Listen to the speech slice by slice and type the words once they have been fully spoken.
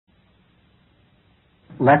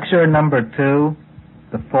Lecture number 2,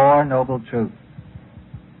 The Four Noble Truths.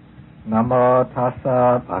 Namo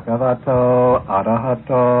tassa bhagavato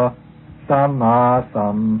arahato samma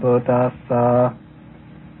sambuddhassa.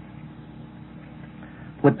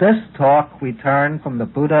 With this talk, we turn from the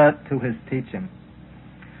Buddha to his teaching.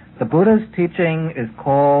 The Buddha's teaching is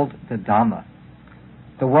called the Dhamma.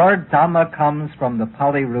 The word Dhamma comes from the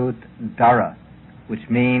Pali root dara, which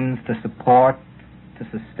means to support, to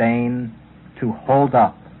sustain, to hold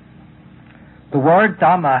up. The word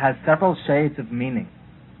Dhamma has several shades of meaning.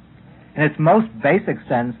 In its most basic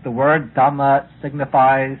sense, the word Dhamma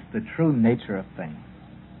signifies the true nature of things.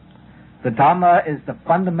 The Dhamma is the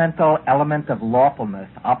fundamental element of lawfulness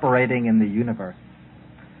operating in the universe,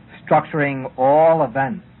 structuring all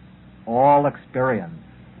events, all experience,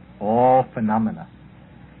 all phenomena.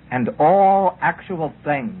 And all actual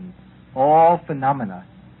things, all phenomena,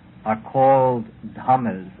 are called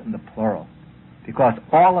dhammas in the plural, because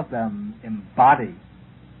all of them embody,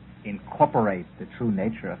 incorporate the true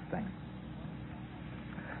nature of things.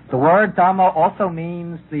 The word Dhamma also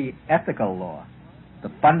means the ethical law,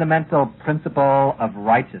 the fundamental principle of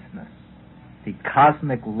righteousness, the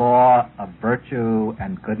cosmic law of virtue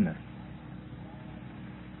and goodness.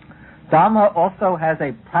 Dhamma also has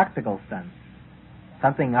a practical sense,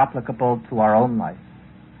 something applicable to our own life.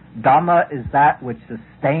 Dhamma is that which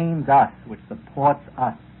sustains us, which supports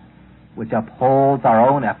us, which upholds our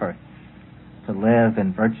own efforts to live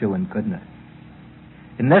in virtue and goodness.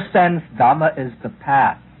 In this sense, Dhamma is the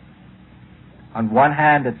path. On one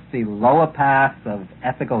hand, it's the lower path of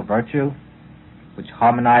ethical virtue, which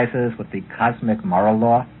harmonizes with the cosmic moral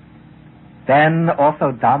law. Then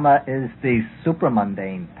also Dhamma is the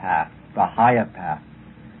supramundane path, the higher path,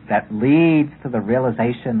 that leads to the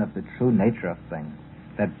realization of the true nature of things,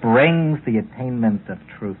 that brings the attainment of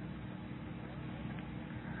truth.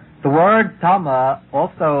 The word Dhamma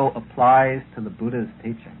also applies to the Buddha's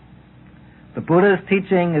teaching. The Buddha's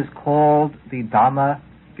teaching is called the Dhamma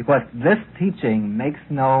because this teaching makes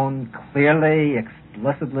known clearly,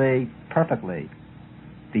 explicitly, perfectly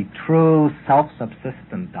the true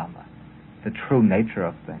self-subsistent Dhamma, the true nature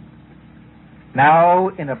of things. Now,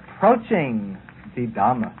 in approaching the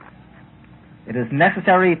Dhamma, it is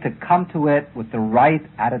necessary to come to it with the right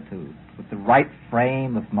attitude, with the right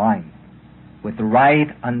frame of mind, with the right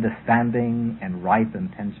understanding and right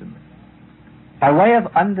intentions. By way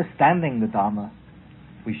of understanding the Dhamma,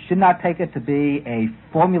 we should not take it to be a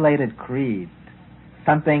formulated creed,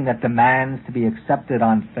 something that demands to be accepted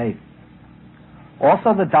on faith.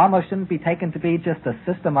 Also, the Dhamma shouldn't be taken to be just a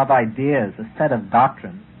system of ideas, a set of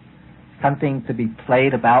doctrines, something to be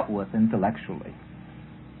played about with intellectually.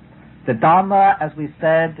 The Dhamma, as we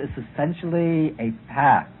said, is essentially a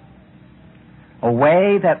path, a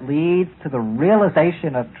way that leads to the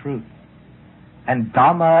realization of truth. And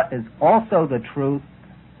Dhamma is also the truth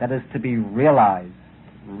that is to be realized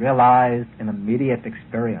in immediate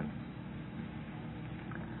experience.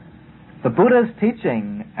 The Buddha's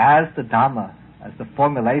teaching as the Dhamma, as the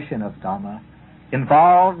formulation of Dhamma,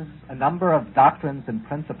 involves a number of doctrines and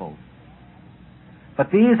principles. But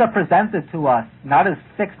these are presented to us not as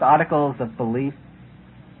fixed articles of belief,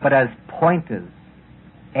 but as pointers,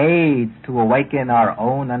 aids to awaken our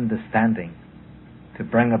own understanding, to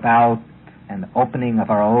bring about an opening of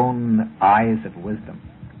our own eyes of wisdom.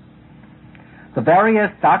 The various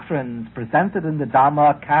doctrines presented in the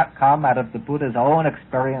Dhamma come out of the Buddha's own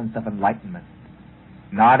experience of enlightenment,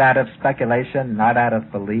 not out of speculation, not out of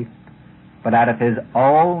belief, but out of his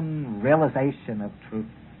own realization of truth.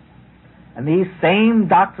 And these same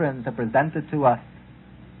doctrines are presented to us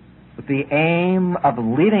with the aim of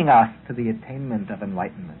leading us to the attainment of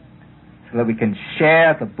enlightenment, so that we can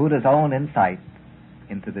share the Buddha's own insight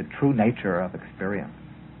into the true nature of experience.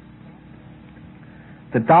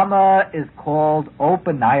 The Dhamma is called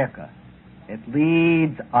Opanayaka. It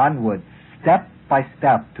leads onwards, step by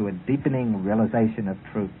step, to a deepening realization of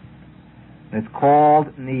truth. It's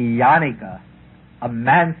called Niyanika,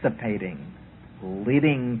 emancipating,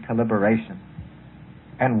 leading to liberation.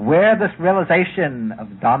 And where this realization of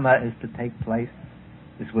Dhamma is to take place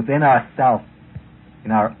is within ourselves,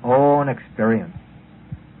 in our own experience.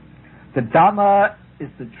 The Dhamma is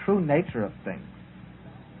the true nature of things,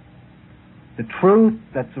 the truth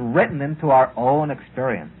that's written into our own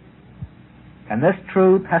experience. And this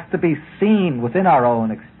truth has to be seen within our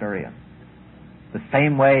own experience, the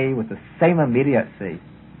same way, with the same immediacy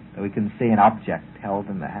that we can see an object held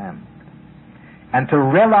in the hand. And to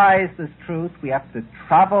realize this truth, we have to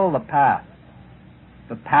travel the path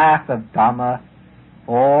of Dhamma,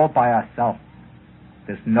 all by ourselves.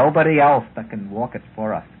 There's nobody else that can walk it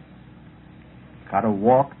for us. Got to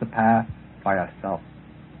walk the path by ourselves.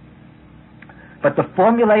 But the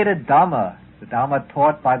formulated Dhamma, the Dhamma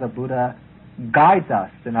taught by the Buddha, guides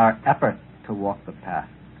us in our effort to walk the path.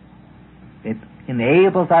 It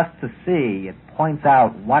enables us to see, it points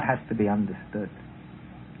out what has to be understood.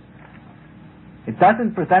 It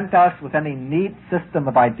doesn't present us with any neat system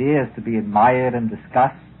of ideas to be admired and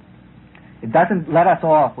discussed. It doesn't let us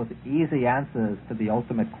off with easy answers to the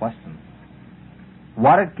ultimate questions.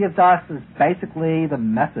 What it gives us is basically the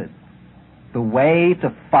method, the way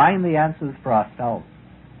to find the answers for ourselves,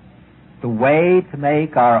 the way to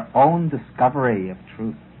make our own discovery of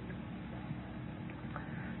truth.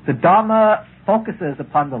 The Dhamma focuses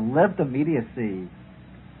upon the lived immediacy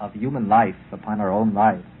of human life, upon our own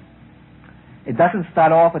lives. It doesn't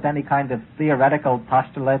start off with any kind of theoretical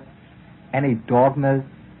postulates, any dogmas,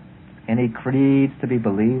 any creeds to be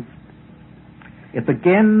believed. It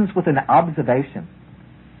begins with an observation,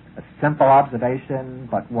 a simple observation,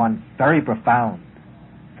 but one very profound,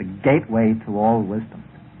 the gateway to all wisdom.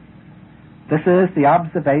 This is the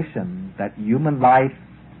observation that human life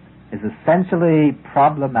is essentially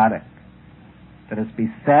problematic, that it's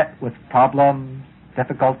beset with problems,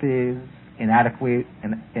 difficulties,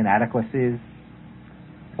 inadequacies,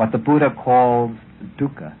 what the Buddha calls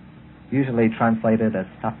dukkha, usually translated as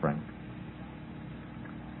suffering.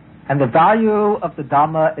 And the value of the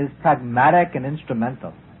Dhamma is pragmatic and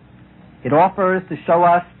instrumental. It offers to show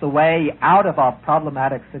us the way out of our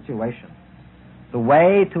problematic situation, the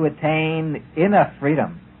way to attain inner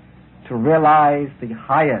freedom, to realize the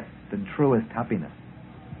highest and truest happiness.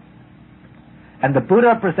 And the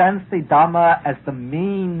Buddha presents the Dhamma as the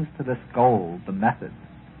means to this goal, the method.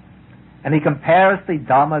 And he compares the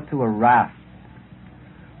Dhamma to a raft.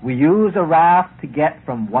 We use a raft to get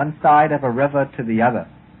from one side of a river to the other,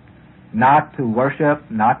 not to worship,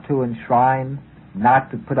 not to enshrine,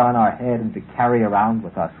 not to put on our head and to carry around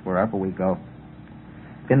with us wherever we go.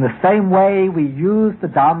 In the same way, we use the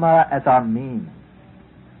Dhamma as our means,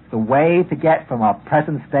 the way to get from our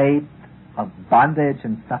present state of bondage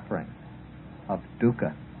and suffering, of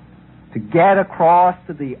dukkha, to get across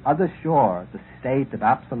to the other shore, the state of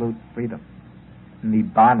absolute freedom,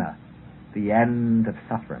 nibbana, the end of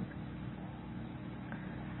suffering.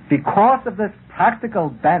 Because of this practical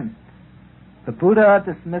bent, the Buddha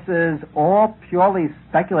dismisses all purely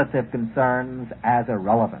speculative concerns as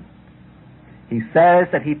irrelevant. He says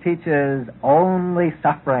that he teaches only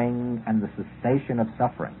suffering and the cessation of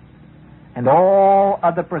suffering, and all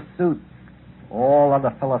other pursuits, all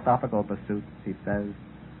other philosophical pursuits, he says,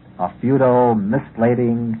 are futile,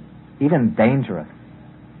 misleading, even dangerous.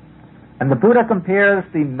 And the Buddha compares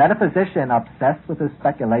the metaphysician obsessed with his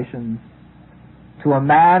speculations to a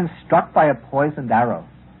man struck by a poisoned arrow.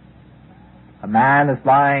 A man is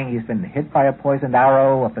lying, he's been hit by a poisoned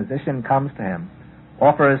arrow, a physician comes to him,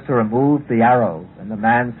 offers to remove the arrow, and the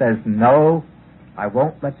man says, "No, I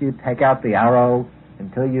won't let you take out the arrow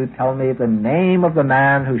until you tell me the name of the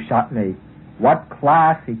man who shot me, what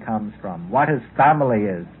class he comes from, what his family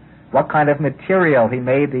is, what kind of material he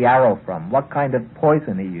made the arrow from, what kind of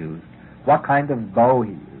poison he used, what kind of bow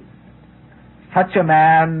he used. Such a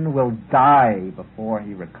man will die before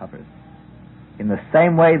he recovers." In the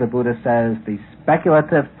same way, the Buddha says, the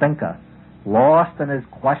speculative thinker, lost in his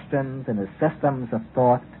questions and his systems of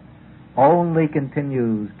thought, only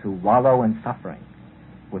continues to wallow in suffering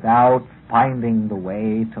without finding the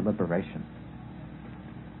way to liberation.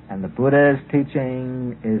 And the Buddha's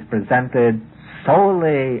teaching is presented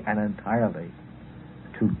solely and entirely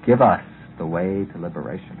to give us the way to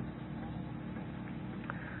liberation.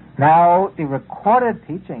 Now, the recorded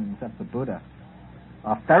teachings of the Buddha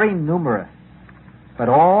are very numerous, but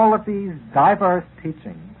all of these diverse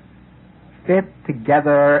teachings fit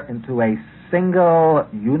together into a single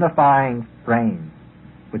unifying frame,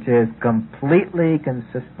 which is completely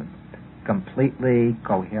consistent, completely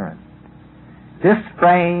coherent. This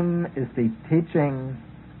frame is the teaching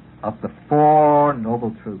of the Four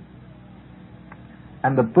Noble Truths.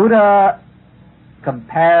 And the Buddha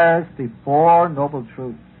compares the Four Noble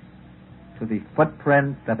Truths to the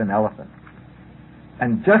footprint of an elephant.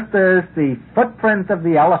 And just as the footprint of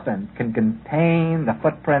the elephant can contain the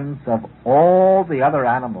footprints of all the other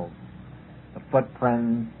animals, the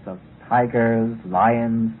footprints of tigers,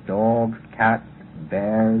 lions, dogs, cats,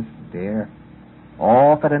 bears, deer,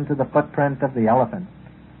 all fit into the footprint of the elephant.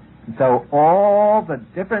 And so all the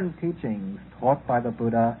different teachings taught by the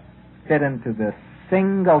Buddha fit into this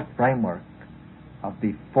single framework of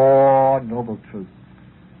the Four Noble Truths.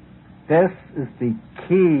 This is the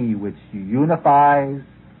key which unifies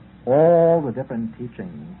all the different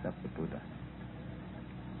teachings of the Buddha.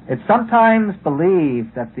 It's sometimes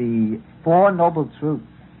believed that the Four Noble Truths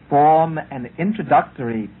form an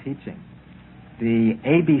introductory teaching, the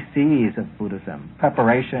ABCs of Buddhism,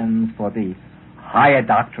 preparations for the higher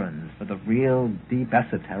doctrines, for the real deep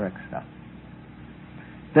esoteric stuff.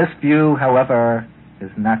 This view, however, is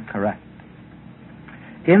not correct.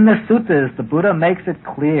 In the suttas, the Buddha makes it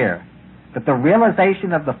clear that the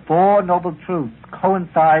realization of the Four Noble Truths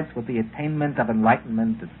coincides with the attainment of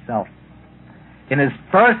enlightenment itself. In his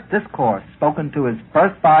first discourse, spoken to his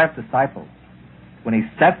first 5 disciples, when he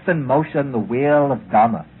sets in motion the wheel of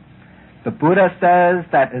Dhamma, the Buddha says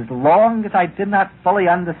that as long as I did not fully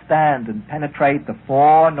understand and penetrate the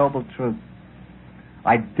Four Noble Truths,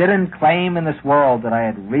 I didn't claim in this world that I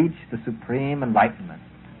had reached the supreme enlightenment.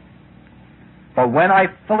 But when I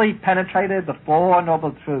fully penetrated the Four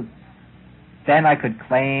Noble Truths, then I could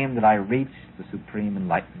claim that I reached the supreme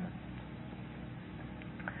enlightenment.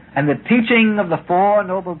 And the teaching of the Four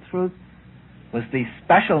Noble Truths was the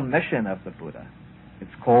special mission of the Buddha.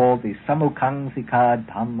 It's called the Samukhangsika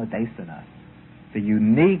Dhamma Desana, the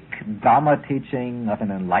unique Dhamma teaching of an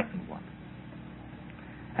enlightened one.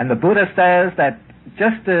 And the Buddha says that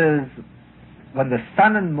just as when the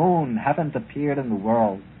sun and moon haven't appeared in the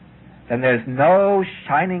world, then there's no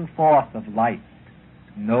shining forth of light,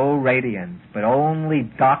 no radiance, but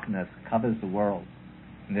only darkness covers the world.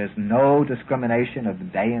 And there's no discrimination of the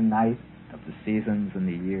day and night, of the seasons and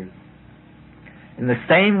the years. In the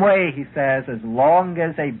same way, he says, as long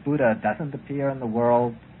as a Buddha doesn't appear in the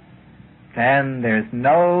world, then there's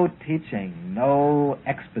no teaching, no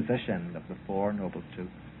exposition of the Four Noble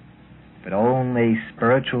Truths, but only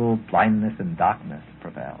spiritual blindness and darkness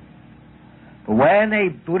prevails. But when a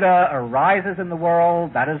Buddha arises in the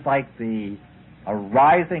world, that is like the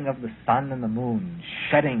arising of the sun and the moon,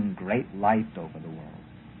 shedding great light over the world.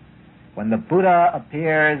 When the Buddha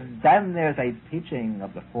appears, then there's a teaching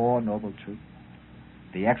of the Four Noble Truths,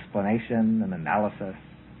 the explanation and analysis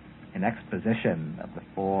and exposition of the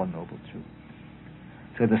Four Noble Truths.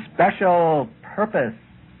 So the special purpose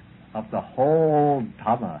of the whole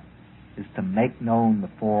Dhamma is to make known the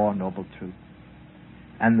Four Noble Truths.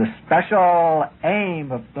 And the special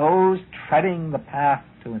aim of those treading the path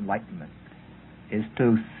to enlightenment is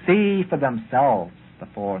to see for themselves the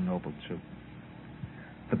Four Noble Truths.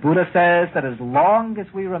 The Buddha says that as long as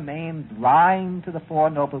we remain blind to the Four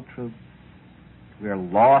Noble Truths, we are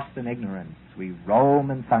lost in ignorance. We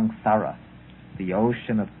roam in samsara, the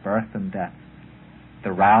ocean of birth and death,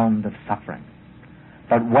 the round of suffering.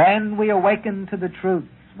 But when we awaken to the truths,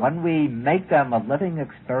 when we make them a living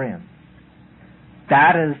experience,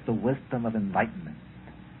 that is the wisdom of enlightenment.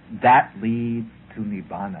 That leads to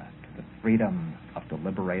nibbana, to the freedom of the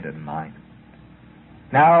liberated mind.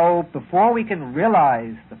 Now, before we can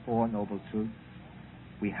realize the Four Noble Truths,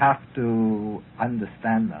 we have to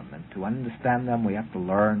understand them. And to understand them, we have to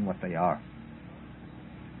learn what they are.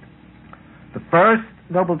 The first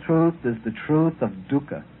Noble Truth is the truth of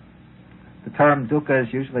dukkha. The term dukkha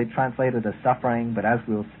is usually translated as suffering, but as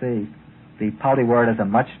we'll see, the Pali word has a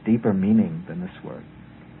much deeper meaning than this word.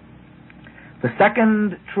 The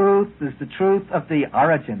second truth is the truth of the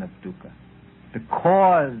origin of dukkha, the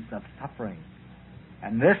cause of suffering.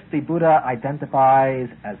 And this the Buddha identifies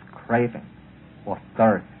as craving or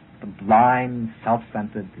thirst, the blind,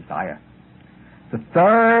 self-centered desire. The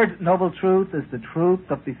third noble truth is the truth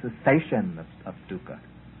of the cessation of dukkha,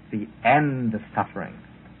 the end of suffering,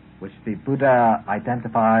 which the Buddha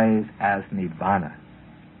identifies as nibbana,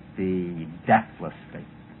 the deathless state.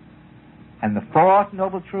 And the fourth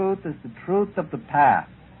noble truth is the truth of the path,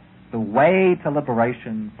 the way to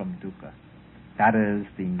liberation from dukkha. That is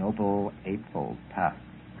the Noble Eightfold Path.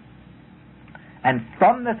 And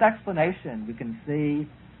from this explanation, we can see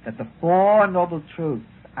that the Four Noble Truths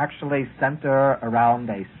actually center around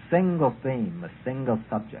a single theme, a single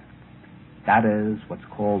subject. That is what's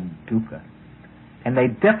called dukkha. And they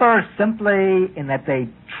differ simply in that they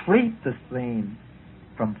treat this theme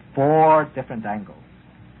from four different angles.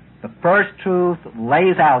 The first truth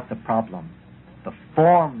lays out the problem, the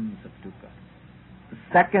forms of dukkha. The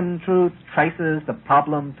second truth traces the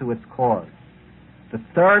problem to its cause. The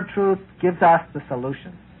third truth gives us the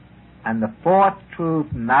solution. And the fourth truth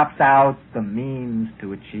maps out the means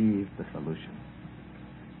to achieve the solution.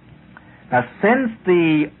 Now, since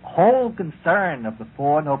the whole concern of the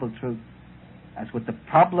Four Noble Truths is with the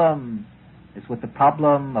problem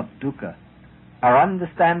of dukkha, our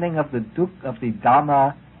understanding of the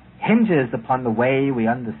Dhamma hinges upon the way we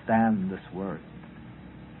understand this word.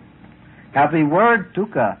 Now, the word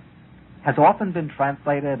dukkha has often been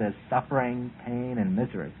translated as suffering, pain, and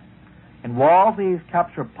misery. And while these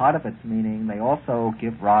capture part of its meaning, they also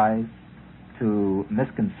give rise to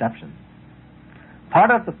misconceptions.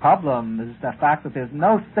 Part of the problem is the fact that there's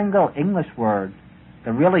no single English word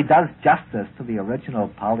that really does justice to the original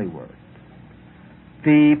Pali word.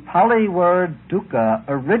 The Pali word dukkha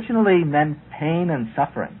originally meant pain and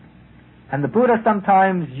suffering, and the Buddha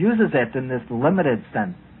sometimes uses it in this limited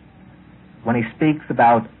sense when he speaks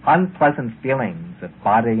about unpleasant feelings of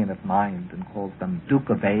body and of mind and calls them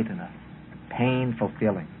dukkha vedana, painful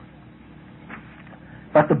feelings.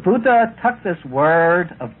 But the Buddha took this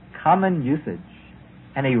word of common usage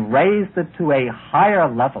and he raised it to a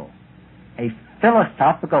higher level, a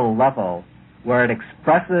philosophical level where it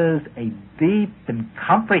expresses a deep and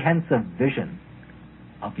comprehensive vision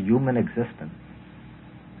of human existence.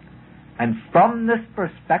 And from this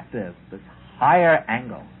perspective, this higher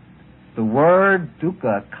angle, the word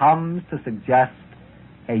dukkha comes to suggest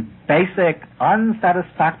a basic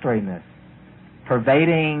unsatisfactoriness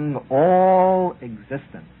pervading all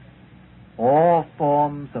existence, all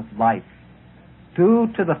forms of life, due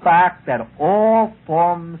to the fact that all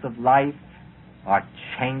forms of life are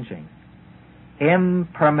changing,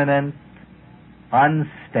 impermanent,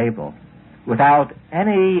 unstable, without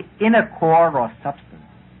any inner core or substance.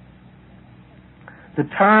 The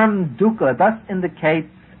term dukkha thus indicates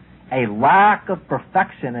a lack of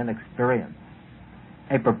perfection in experience,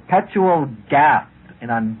 a perpetual gap, an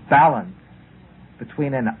unbalance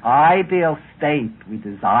between an ideal state we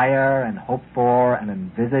desire and hope for and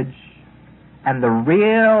envisage and the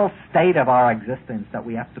real state of our existence that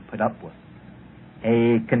we have to put up with,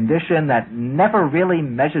 a condition that never really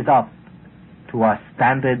measures up to our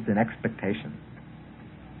standards and expectations.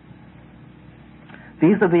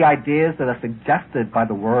 These are the ideas that are suggested by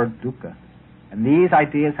the word dukkha, and these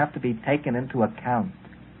ideas have to be taken into account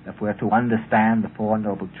if we're to understand the Four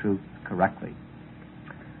Noble Truths correctly.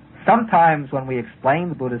 Sometimes when we explain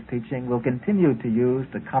the Buddha's teaching, we'll continue to use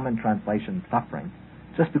the common translation suffering,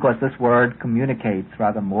 just because this word communicates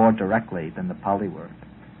rather more directly than the Pali word.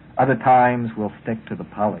 Other times we'll stick to the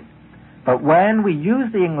Pali. But when we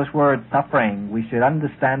use the English word suffering, we should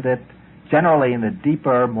understand it generally in the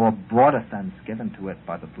deeper, more broader sense given to it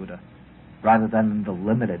by the Buddha, rather than in the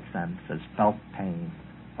limited sense as felt pain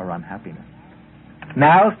or unhappiness.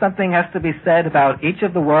 Now something has to be said about each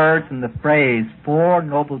of the words in the phrase Four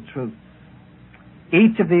Noble Truths.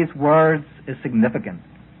 Each of these words is significant.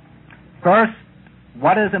 First,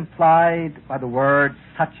 what is implied by the word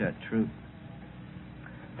satya, truth?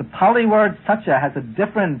 The Pali word satya has a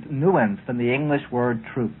different nuance than the English word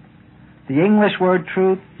truth. The English word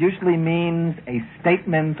truth usually means a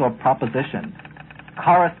statement or proposition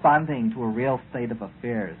corresponding to a real state of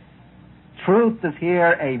affairs. Truth is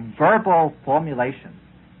here a verbal formulation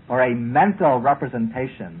or a mental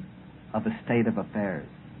representation of a state of affairs.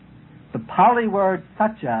 The Pali word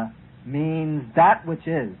satya means that which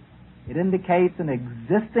is. It indicates an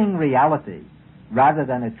existing reality rather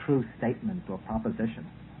than a true statement or proposition.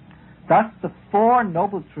 Thus, the Four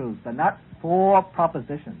Noble Truths are not four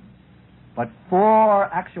propositions, but four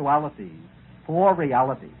actualities, four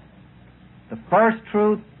realities. The first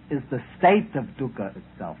truth is the state of dukkha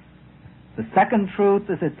itself. The second truth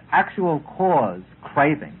is its actual cause,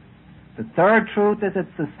 craving. The third truth is its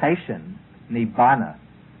cessation, nibbana.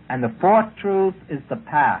 And the fourth truth is the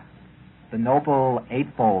path, the Noble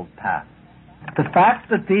Eightfold Path. The fact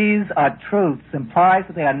that these are truths implies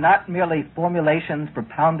that they are not merely formulations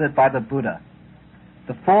propounded by the Buddha.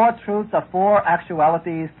 The four truths are four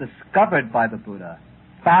actualities discovered by the Buddha,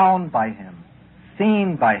 found by him,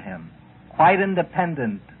 seen by him, quite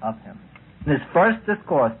independent of him. In his first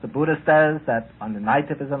discourse, the Buddha says that on the night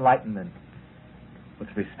of his enlightenment, with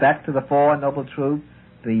respect to the Four Noble Truths,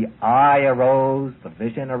 the eye arose, the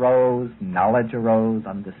vision arose, knowledge arose,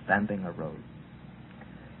 understanding arose.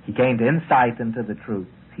 He gained insight into the truths.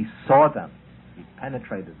 He saw them. He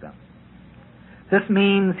penetrated them. This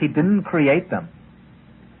means he didn't create them.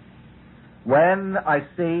 When I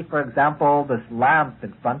see, for example, this lamp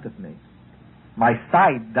in front of me, my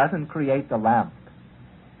sight doesn't create the lamp.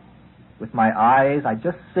 With my eyes, I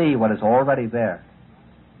just see what is already there.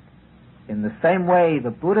 In the same way,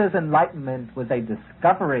 the Buddha's enlightenment was a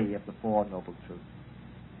discovery of the Four Noble Truths,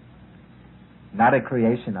 not a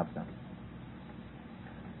creation of them.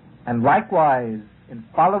 And likewise, in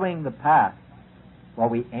following the path,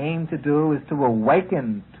 what we aim to do is to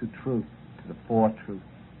awaken to truth, to the Four Truths,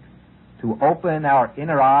 to open our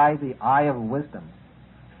inner eye, the eye of wisdom,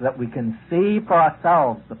 so that we can see for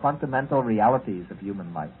ourselves the fundamental realities of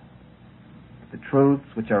human life. The truths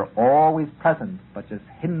which are always present but just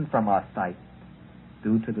hidden from our sight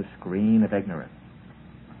due to the screen of ignorance.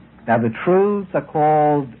 Now the truths are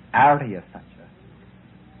called Arya Satya,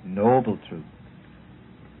 Noble Truths.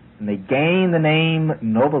 And they gain the name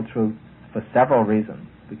Noble Truths for several reasons.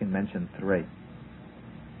 We can mention three.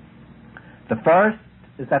 The first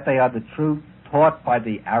is that they are the truth taught by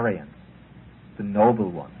the Aryans, the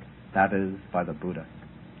noble ones, that is, by the Buddha.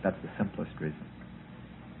 That's the simplest reason.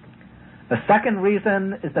 The second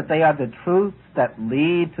reason is that they are the truths that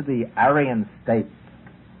lead to the Aryan state.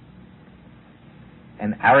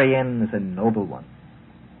 An Aryan is a noble one.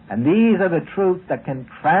 And these are the truths that can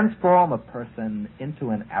transform a person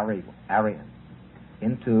into an Aryan,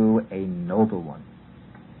 into a noble one.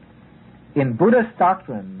 In Buddhist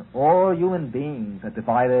doctrine, all human beings are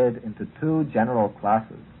divided into two general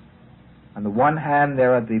classes. On the one hand,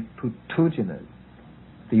 there are the Putujanas,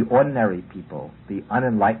 the ordinary people, the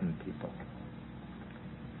unenlightened people.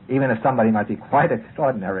 Even if somebody might be quite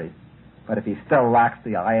extraordinary, but if he still lacks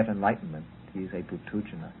the eye of enlightenment, he's a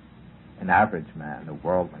Putujana, an average man, a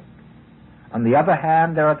worldling. On the other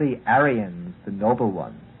hand, there are the Aryans, the noble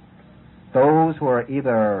ones, those who are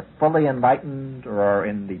either fully enlightened or are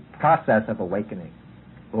in the process of awakening,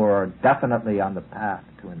 or are definitely on the path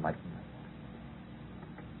to enlightenment.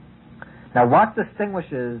 Now, what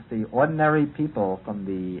distinguishes the ordinary people from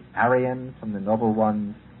the Aryans, from the noble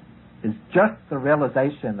ones, is just the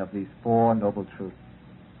realization of these four noble truths.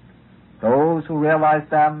 Those who realize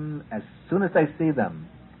them, as soon as they see them,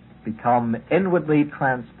 become inwardly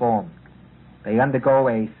transformed. They undergo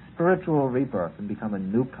a spiritual rebirth and become a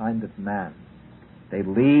new kind of man. They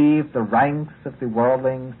leave the ranks of the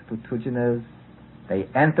worldlings, the Putujanas. They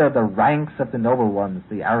enter the ranks of the noble ones,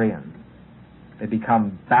 the Aryans. They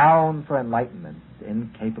become bound for enlightenment,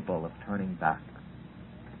 incapable of turning back.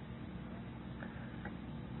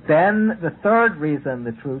 Then the third reason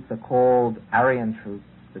the truths are called Aryan truths,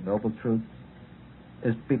 the noble truths,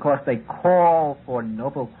 is because they call for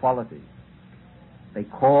noble qualities. They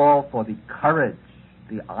call for the courage,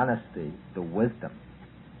 the honesty, the wisdom,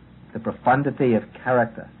 the profundity of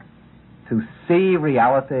character, to see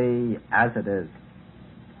reality as it is.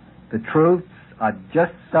 The truths are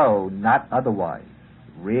just so, not otherwise,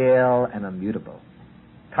 real and immutable.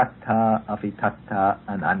 Tattva avitattva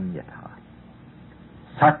ananyatha.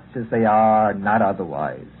 Such as they are, not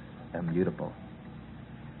otherwise, immutable.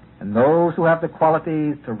 And those who have the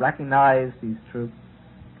qualities to recognize these truths,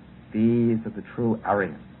 these are the true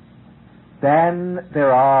Aryans. Then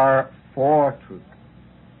there are four truths.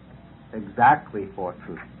 Exactly four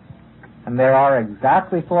truths. And there are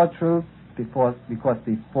exactly four truths because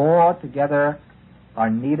the four together are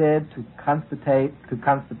needed to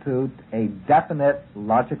constitute a definite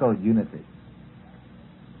logical unity,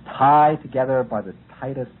 tied together by the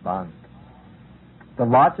tightest bond. The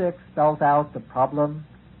logic spells out the problem,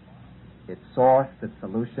 its source, its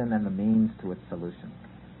solution, and the means to its solution.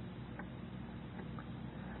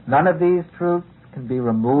 None of these truths can be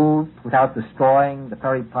removed without destroying the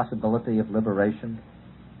very possibility of liberation,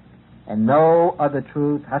 and no other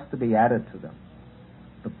truth has to be added to them.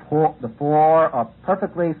 The four are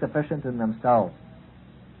perfectly sufficient in themselves,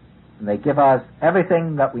 and they give us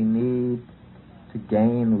everything that we need to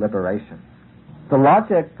gain liberation. The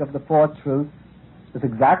logic of the four truths is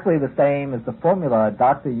exactly the same as the formula a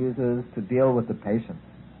doctor uses to deal with the patient.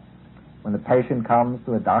 When the patient comes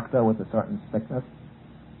to a doctor with a certain sickness,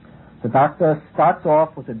 the doctor starts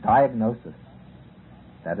off with a diagnosis.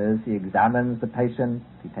 That is, he examines the patient,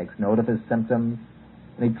 he takes note of his symptoms,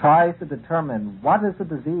 and he tries to determine what is the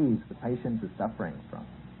disease the patient is suffering from.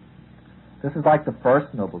 This is like the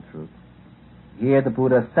first noble truth. Here the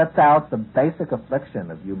Buddha sets out the basic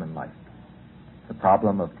affliction of human life, the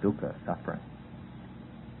problem of dukkha, suffering.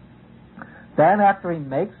 Then, after he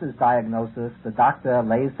makes his diagnosis, the doctor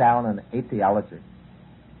lays down an etiology.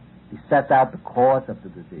 He sets out the cause of the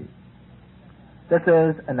disease. This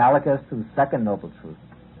is analogous to the second noble truth.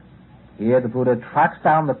 Here the Buddha tracks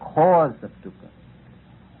down the cause of dukkha.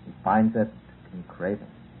 He finds it in craving.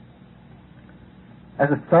 As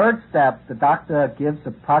a third step, the doctor gives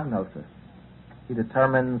a prognosis. He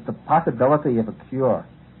determines the possibility of a cure,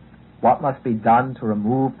 what must be done to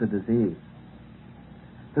remove the disease.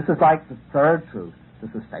 This is like the third truth, the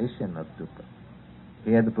cessation of dukkha.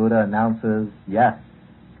 Here the Buddha announces, yes,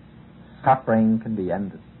 suffering can be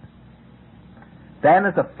ended. Then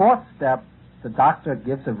as a fourth step, the doctor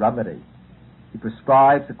gives a remedy. He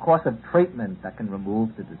prescribes a course of treatment that can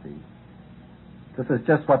remove the disease. This is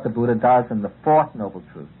just what the Buddha does in the fourth noble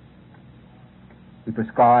truth. He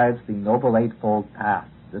prescribes the Noble Eightfold Path.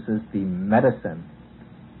 This is the medicine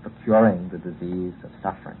for curing the disease of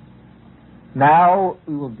suffering. Now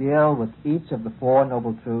we will deal with each of the four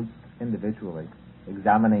noble truths individually,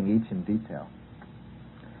 examining each in detail.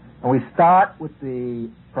 And we start with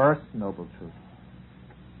the first noble truth,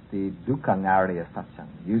 the Dukkhaṅārya Saccang,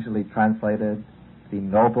 usually translated the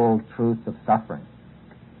noble truth of suffering.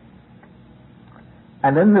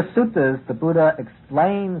 And in the suttas, the Buddha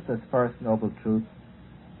explains this first noble truth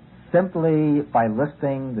simply by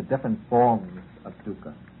listing the different forms of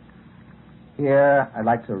dukkha. Here, I'd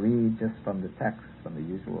like to read just from the text, from the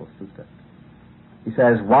usual sutta. He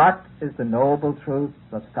says, what is the noble truth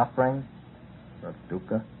of suffering, of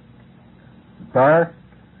dukkha? Birth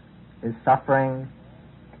is suffering,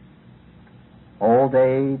 old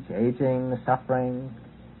age, aging is suffering,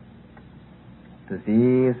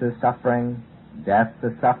 disease is suffering, death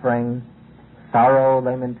is suffering, sorrow,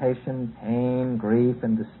 lamentation, pain, grief,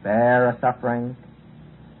 and despair are suffering.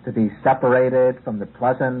 To be separated from the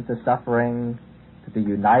pleasant is suffering. To be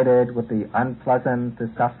united with the unpleasant is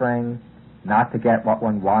suffering. Not to get what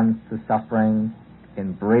one wants is suffering.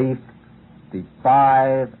 In brief, the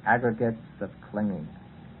 5 aggregates of clinging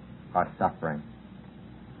are suffering.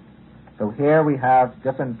 So here we have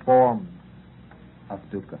different forms of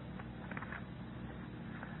dukkha.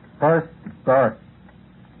 First, birth.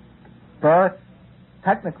 Birth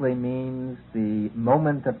technically means the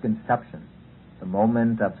moment of conception, the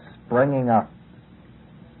moment of springing up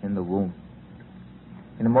in the womb.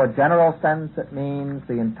 In a more general sense, it means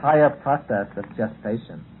the entire process of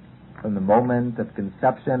gestation, from the moment of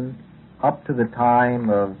conception up to the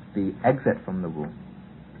time of the exit from the womb.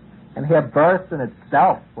 And here, birth in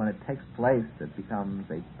itself, when it takes place, it becomes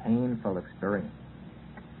a painful experience.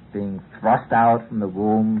 Being thrust out from the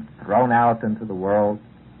womb, thrown out into the world,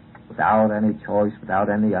 without any choice, without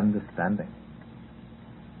any understanding.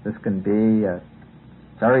 This can be a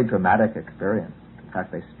very dramatic experience. In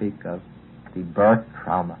fact, they speak of the birth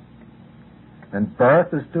trauma. And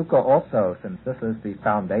birth is dukkha also, since this is the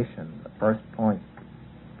foundation, the first point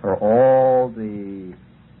for all the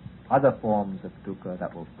other forms of dukkha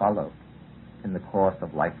that will follow in the course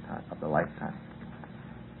of the lifetime.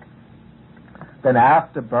 Then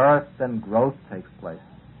after birth, then growth takes place.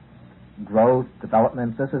 Growth,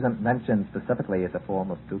 development, this isn't mentioned specifically as a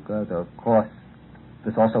form of dukkha, though of course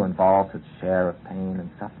this also involves its share of pain and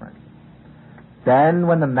suffering. Then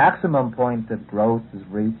when the maximum point of growth is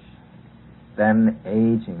reached, then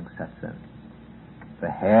aging sets in. The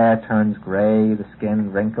hair turns gray, the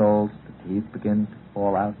skin wrinkles, the teeth begin to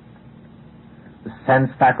fall out. The sense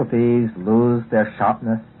faculties lose their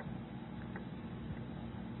sharpness.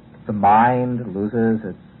 The mind loses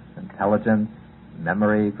its intelligence,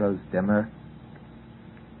 memory grows dimmer,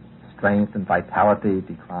 strength and vitality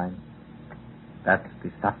decline. That's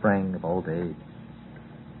the suffering of old age.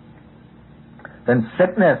 Then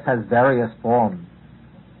sickness has various forms,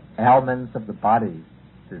 ailments of the body,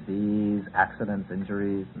 disease, accidents,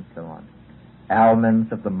 injuries, and so on.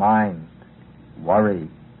 Ailments of the mind, worry,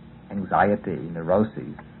 anxiety,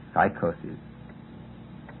 neuroses, psychoses.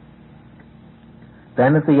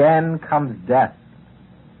 Then at the end comes death,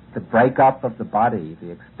 the breakup of the body,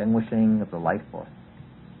 the extinguishing of the life force.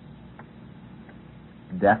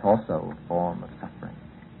 Death also a form of suffering.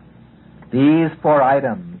 These 4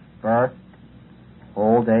 items, birth,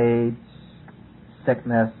 old age,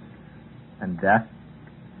 sickness, and death,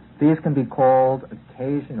 these can be called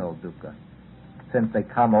occasional dukkha, since they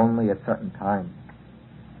come only at certain times.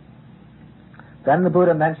 Then the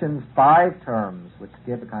Buddha mentions 5 terms which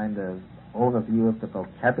give a kind of overview of the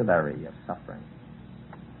vocabulary of suffering.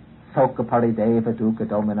 Sokha parideva dukkha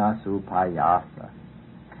domina supayasa.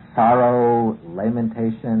 Sorrow,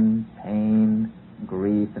 lamentation, pain,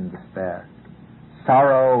 grief, and despair.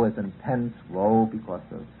 Sorrow is intense woe because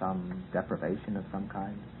of some deprivation of some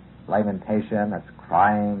kind. Lamentation, that's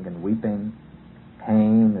crying and weeping.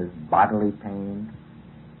 Pain is bodily pain.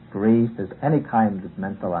 Grief is any kind of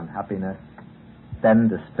mental unhappiness. Then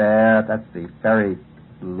despair, that's the very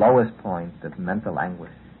lowest point of mental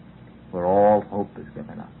anguish, where all hope is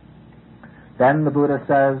given up. Then the Buddha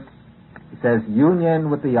says,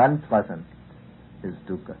 union with the unpleasant is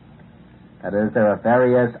dukkha. That is, there are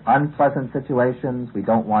various unpleasant situations we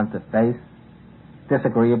don't want to face,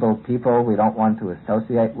 disagreeable people we don't want to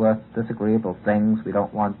associate with, disagreeable things we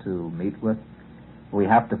don't want to meet with. We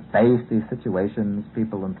have to face these situations,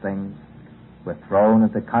 people and things. We're thrown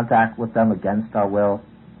into contact with them against our will,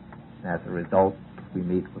 and as a result, we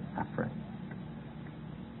meet with suffering.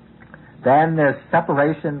 Then there's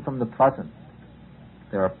separation from the pleasant.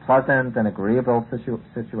 There are pleasant and agreeable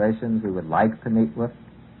situations we would like to meet with,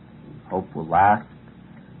 hope will last.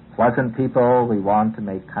 Pleasant people we want to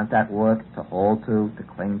make contact with, to hold to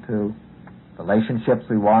cling to. Relationships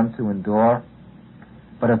we want to endure.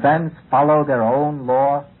 But events follow their own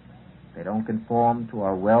law. They don't conform to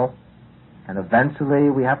our will. And eventually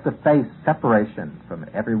we have to face separation from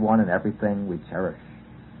everyone and everything we cherish.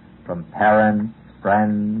 From parents,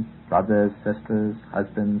 friends, brothers, sisters,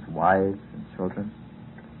 husbands, wives, and children.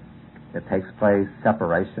 There takes place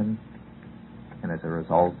separation, and as a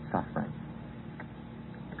result, suffering.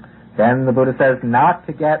 Then the Buddha says, not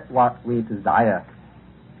to get what we desire,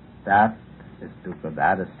 that is dukkha,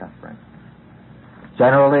 that is suffering.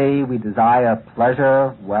 Generally, we desire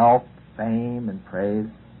pleasure, wealth, fame, and praise,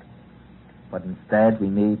 but instead we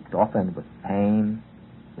meet often with pain,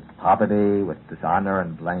 with poverty, with dishonor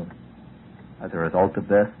and blame. As a result of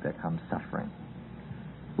this, there comes suffering.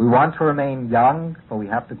 We want to remain young, but we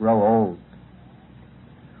have to grow old.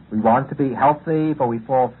 We want to be healthy, but we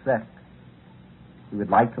fall sick. We would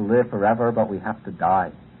like to live forever, but we have to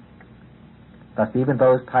die. Thus, even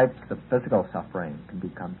those types of physical suffering can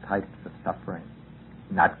become types of suffering,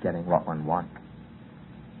 not getting what one wants.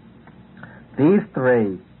 These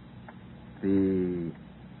three, the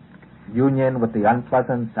union with the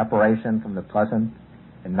unpleasant, separation from the pleasant,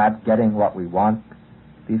 and not getting what we want,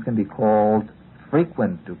 these can be called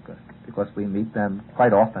frequent dukkha, because we meet them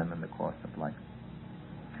quite often in the course of life.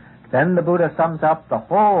 Then the Buddha sums up the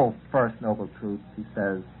whole First Noble Truth. He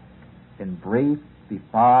says, in brief, the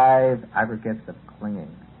 5 aggregates of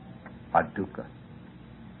clinging are dukkha.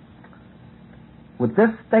 With this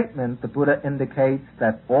statement, the Buddha indicates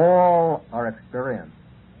that all our experience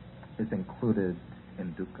is included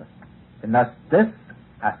in dukkha. And thus this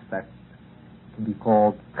aspect can be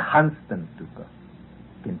called constant dukkha,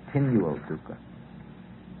 continual dukkha.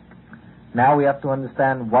 Now we have to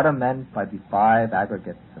understand what are meant by the 5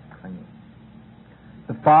 aggregates of clinging.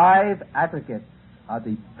 The 5 aggregates are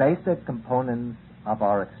the basic components of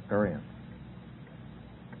our experience,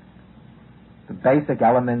 the basic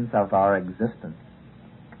elements of our existence.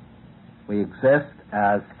 We exist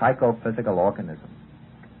as psychophysical organisms,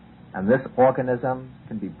 and this organism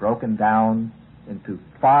can be broken down into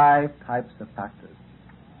 5 types of factors.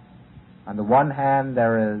 On the one hand,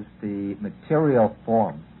 there is the material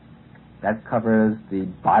form. That covers the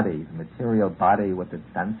body, the material body with its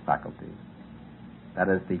sense faculties. That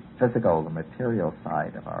is the physical, the material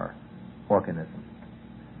side of our organism.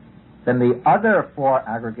 Then the other 4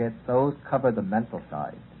 aggregates, those cover the mental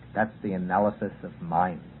side. That's the analysis of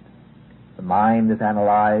mind. The mind is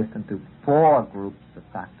analyzed into 4 groups of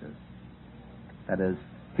factors. That is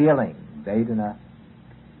feeling, vedana,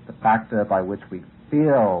 the factor by which we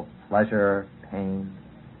feel pleasure, pain,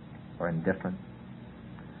 or indifference.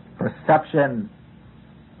 Perception,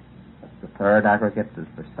 the 3rd aggregate is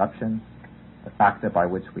perception, the factor by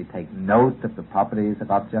which we take note of the properties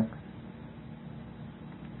of objects.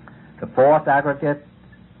 The 4th aggregate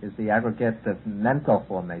is the aggregate of mental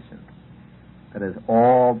formation. That is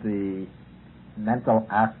all the mental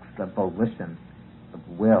acts of volition,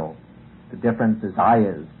 of will, the different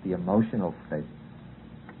desires, the emotional states,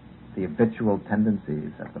 the habitual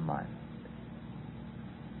tendencies of the mind.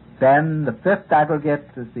 Then the 5th aggregate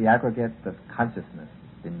is the aggregate of consciousness,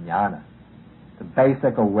 vijnana, the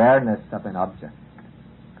basic awareness of an object.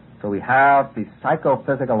 So we have the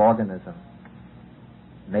psychophysical organism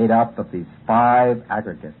made up of these 5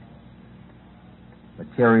 aggregates: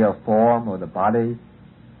 material form, or the body,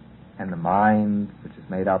 and the mind, which is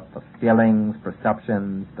made up of feelings,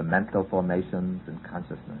 perceptions, the mental formations, and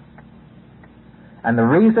consciousness. And the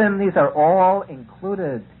reason these are all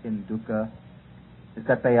included in dukkha is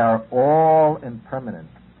that they are all impermanent,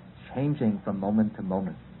 changing from moment to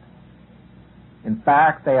moment. In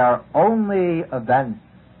fact, they are only events,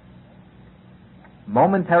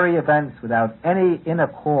 momentary events without any inner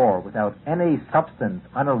core, without any substance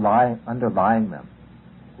underlying them,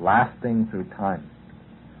 lasting through time.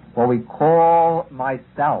 What we call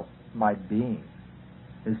myself, my being,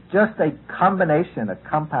 is just a combination, a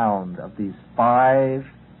compound of these 5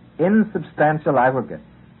 insubstantial aggregates,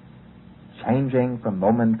 changing from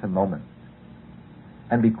moment to moment.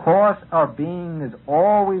 And because our being is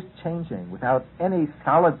always changing without any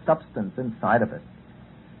solid substance inside of it,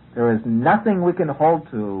 there is nothing we can hold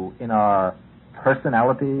to in our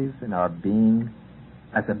personalities, in our being,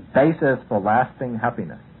 as a basis for lasting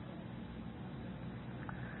happiness.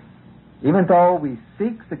 Even though we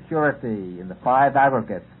seek security in the 5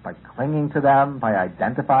 aggregates by clinging to them, by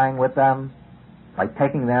identifying with them, by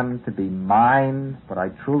taking them to be mine, what I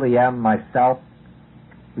truly am myself,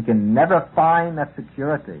 we can never find that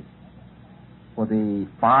security. For the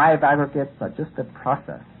 5 aggregates are just a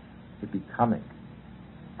process to becoming.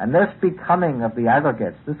 And this becoming of the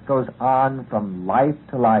aggregates, this goes on from life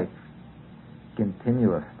to life,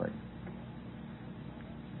 continuously.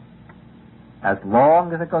 As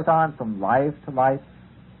long as it goes on from life to life,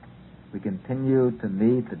 we continue to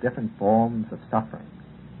meet the different forms of suffering.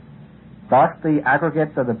 Thus, the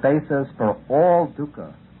aggregates are the basis for all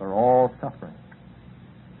dukkha, for all suffering.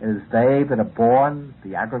 It is they that are born,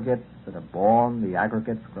 the aggregates that are born, the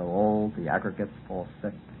aggregates grow old, the aggregates fall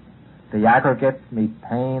sick, the aggregates meet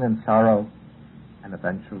pain and sorrow, and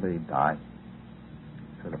eventually die.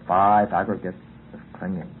 So the 5 aggregates of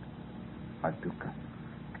clinging are dukkha.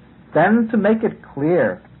 Then to make it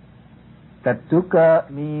clear that dukkha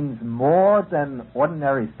means more than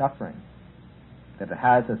ordinary suffering, that it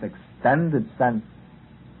has this extended sense,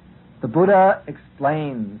 the Buddha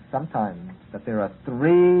explains sometimes that there are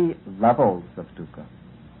 3 levels of dukkha.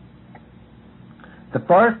 The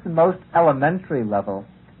first and most elementary level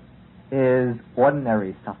is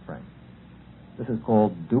ordinary suffering. This is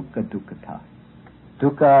called dukkha dukkata.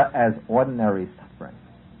 Dukkha as ordinary suffering.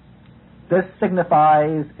 This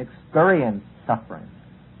signifies experienced suffering.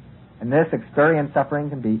 And this experienced suffering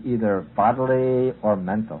can be either bodily or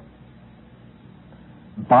mental.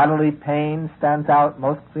 Bodily pain stands out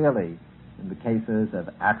most clearly in the cases of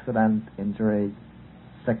accident, injury,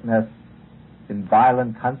 sickness, in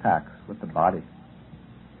violent contacts with the body.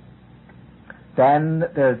 Then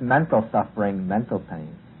there's mental suffering, mental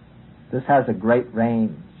pain. This has a great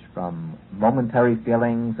range from momentary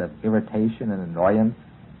feelings of irritation and annoyance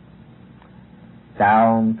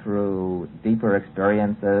down through deeper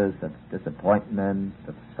experiences of disappointment,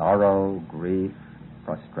 of sorrow, grief,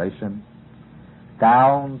 frustration,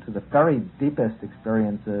 down to the very deepest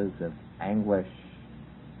experiences of anguish,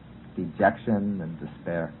 dejection, and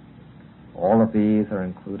despair. All of these are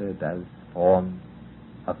included as forms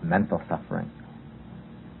of mental suffering.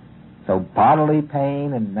 So bodily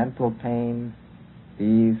pain and mental pain,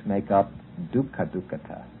 these make up dukkha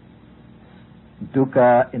dukkata.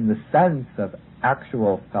 Dukkha in the sense of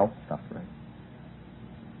actual felt suffering.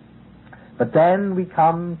 But then we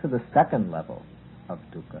come to the second level of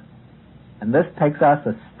dukkha. And this takes us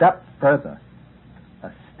a step further, a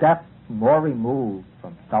step more removed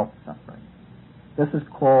from felt suffering. This is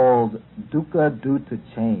called dukkha due to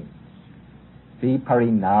change,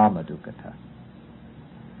 viparinama dukkata.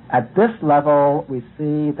 At this level, we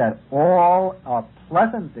see that all our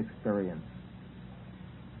pleasant experience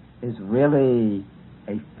is really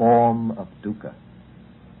a form of dukkha.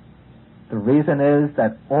 The reason is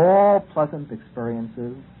that all pleasant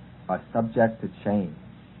experiences are subject to change.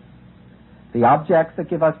 The objects that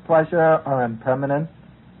give us pleasure are impermanent.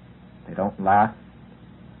 They don't last.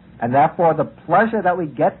 And therefore, the pleasure that we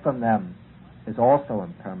get from them is also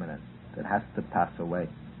impermanent. It has to pass away.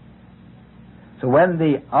 So when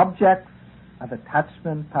the objects of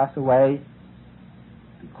attachment pass away,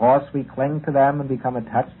 because we cling to them and become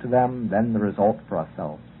attached to them, then the result for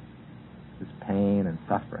ourselves is pain and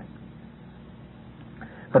suffering.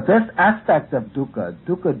 But this aspect of dukkha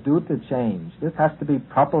due to change, this has to be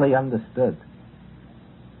properly understood.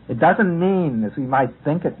 It doesn't mean, as we might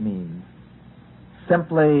think it means,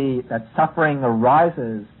 simply that suffering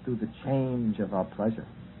arises through the change of our pleasure.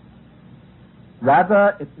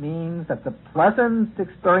 Rather, it means that the pleasant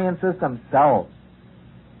experiences themselves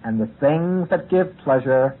and the things that give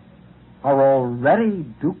pleasure are already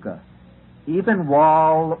dukkha, even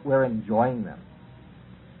while we're enjoying them.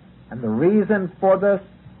 And the reason for this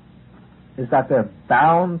is that they're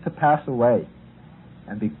bound to pass away.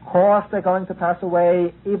 And because they're going to pass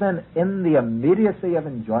away, even in the immediacy of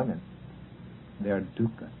enjoyment, they're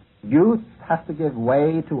dukkha. Youth has to give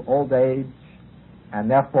way to old age, and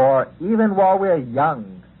therefore, even while we're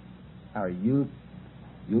young, our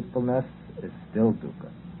youthfulness is still dukkha.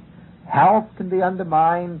 Health can be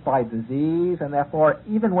undermined by disease, and therefore,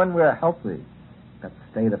 even when we're healthy, that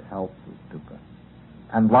state of health is dukkha.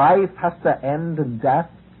 And life has to end in death,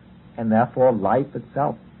 and therefore life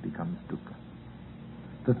itself becomes dukkha.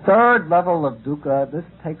 The third level of dukkha, this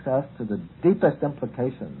takes us to the deepest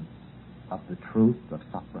implications of the truth of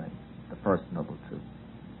suffering, the first noble truth.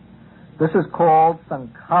 This is called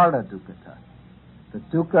sankhara dukkata, the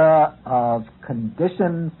dukkha of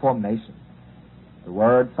conditioned formation. The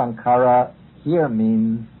word sankhara here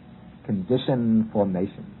means conditioned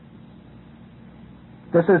formation.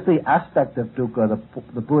 This is the aspect of dukkha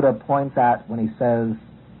the Buddha points at when he says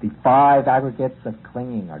the 5 aggregates of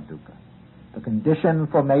clinging are dukkha. The conditioned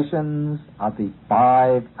formations are the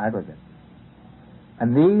 5 aggregates.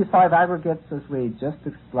 And these 5 aggregates, as we just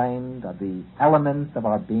explained, are the elements of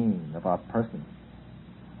our being, of our person.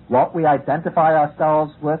 What we identify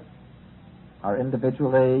ourselves with, our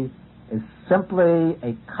individually, is simply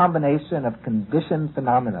a combination of conditioned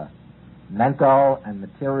phenomena, mental and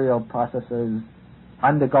material processes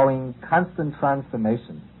undergoing constant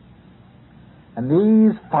transformation. And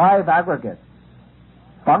these 5 aggregates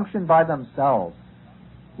function by themselves.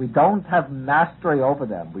 We don't have mastery over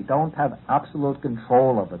them. We don't have absolute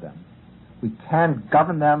control over them. We can't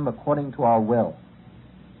govern them according to our will.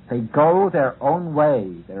 They go their own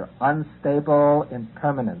way. They're unstable,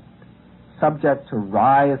 impermanent, subject to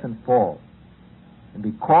rise and fall. And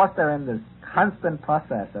because they're in this constant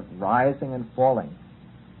process of rising and falling,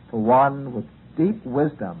 for one with deep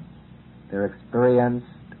wisdom, they're experienced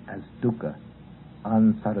as dukkha,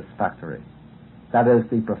 unsatisfactory. That is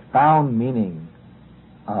the profound meaning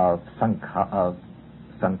of sankhara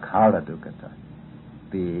dukkha,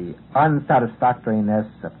 the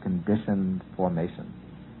unsatisfactoriness of conditioned formation.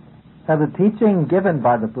 Now, the teaching given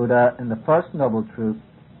by the Buddha in the First Noble Truth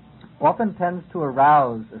often tends to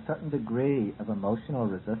arouse a certain degree of emotional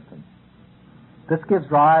resistance. This gives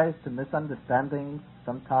rise to misunderstandings,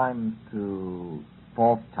 sometimes to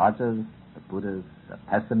false charges. The Buddha's a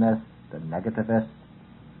pessimist, a negativist,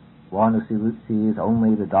 one who sees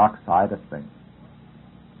only the dark side of things.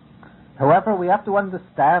 However, we have to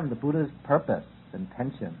understand the Buddha's purpose,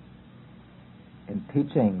 intention, in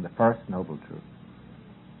teaching the First Noble Truth.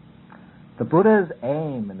 The Buddha's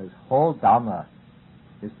aim in his whole Dhamma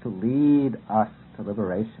is to lead us to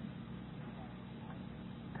liberation,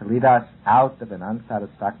 to lead us out of an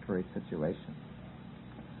unsatisfactory situation.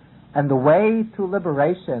 And the way to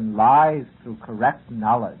liberation lies through correct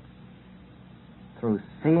knowledge, through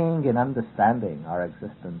seeing and understanding our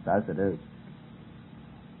existence as it is.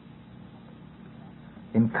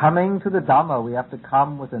 In coming to the Dhamma, we have to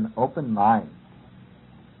come with an open mind,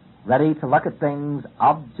 ready to look at things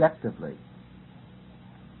objectively,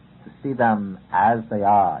 to see them as they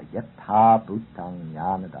are, yatha bhutang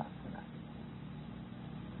jnanadasana,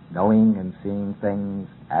 knowing and seeing things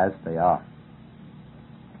as they are.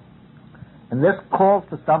 And this calls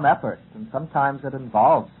for some effort, and sometimes it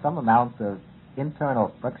involves some amount of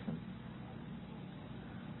internal friction.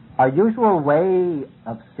 Our usual way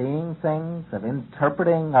of seeing things, of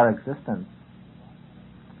interpreting our existence,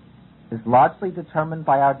 is largely determined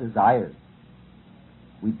by our desires.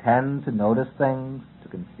 We tend to notice things, to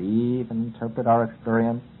conceive and interpret our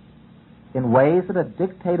experience in ways that are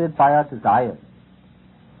dictated by our desires,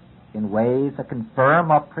 in ways that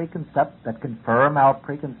confirm our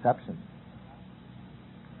preconceptions.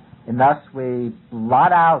 And thus we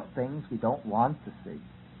blot out things we don't want to see.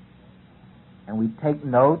 And we take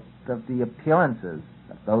note of the appearances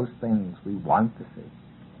of those things we want to see.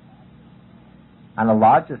 On a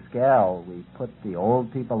larger scale, we put the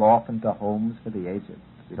old people off into homes for the aged.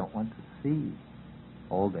 We don't want to see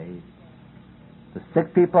old age. The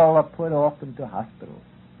sick people are put off into hospitals.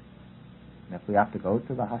 And if we have to go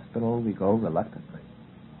to the hospital, we go reluctantly.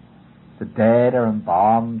 The dead are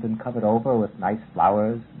embalmed and covered over with nice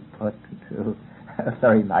flowers and put into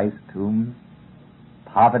very nice tombs.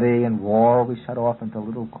 Poverty and war we shut off into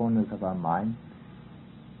little corners of our mind.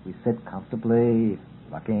 We sit comfortably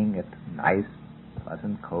looking at nice,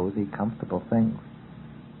 pleasant, cozy, comfortable things.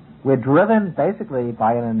 We're driven basically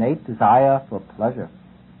by an innate desire for pleasure,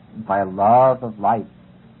 by a love of life.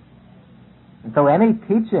 And so any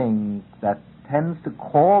teaching that tends to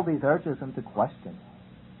call these urges into question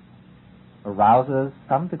arouses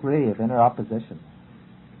some degree of inner opposition.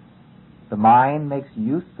 The mind makes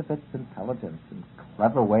use of its intelligence in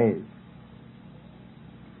clever ways.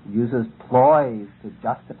 It uses ploys to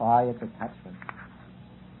justify its attachment,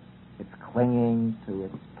 its clinging to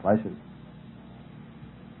its pleasures,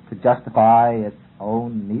 to justify its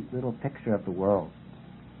own neat little picture of the world.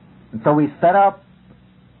 And so we set up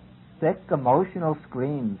thick emotional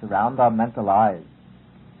screens around our mental eyes.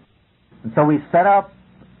 And so we set up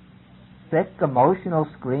thick emotional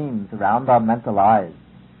screens around our mental eyes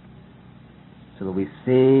so that we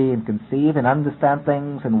see and conceive and understand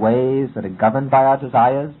things in ways that are governed by our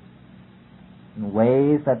desires, in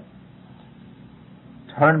ways that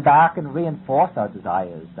turn back and reinforce our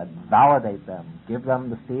desires, that validate them, give them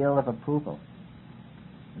the seal of approval,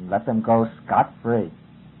 and let them go scot-free.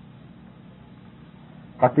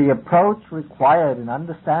 But the approach required in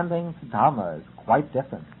understanding the Dhamma is quite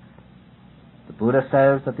different. The Buddha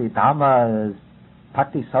says that the Dhamma is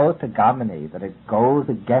patisota gamini, that it goes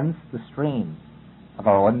against the stream of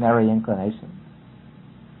our ordinary inclinations.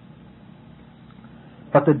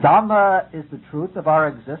 But the Dhamma is the truth of our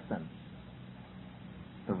existence,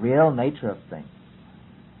 the real nature of things.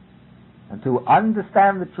 And to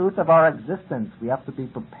understand the truth of our existence, we have to be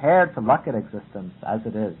prepared to look at existence as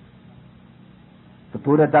it is. The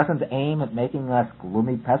Buddha doesn't aim at making us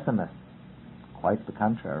gloomy pessimists, quite the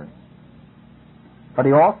contrary. But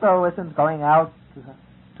he also isn't going out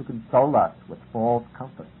to console us with false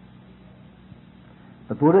comfort.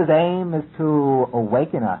 The Buddha's aim is to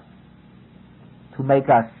awaken us, to make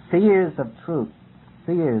us seers of truth,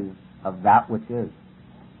 seers of that which is.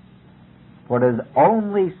 For it is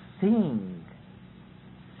only seeing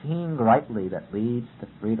seeing rightly that leads to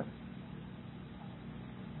freedom.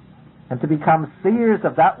 And to become seers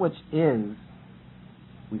of that which is,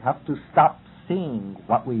 we have to stop seeing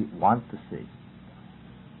what we want to see.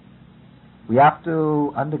 We have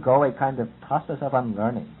to undergo a kind of process of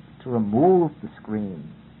unlearning, to remove the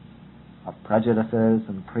screen of prejudices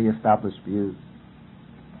and pre-established views.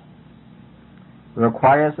 It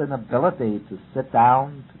requires an ability to sit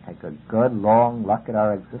down, to take a good long look at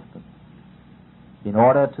our existence in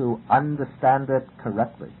order to understand it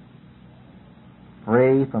correctly,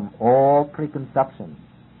 free from all preconceptions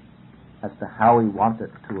as to how we want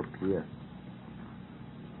it to appear.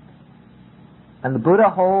 And the Buddha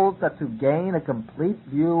holds that to gain a complete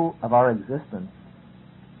view of our existence,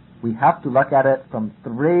 we have to look at it from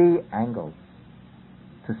three angles,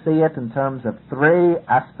 to see it in terms of three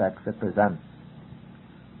aspects it presents.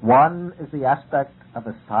 One is the aspect of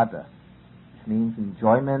asada, which means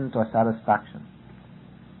enjoyment or satisfaction.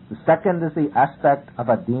 The second is the aspect of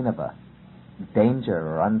adinava, danger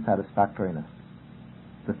or unsatisfactoriness.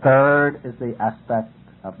 The third is the aspect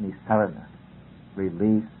of nisarana,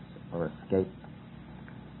 release or escape.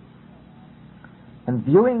 In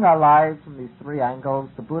viewing our lives from these three angles,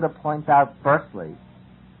 the Buddha points out firstly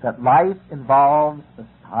that life involves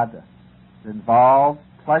asada. It involves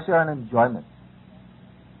pleasure and enjoyment.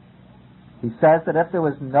 He says that if there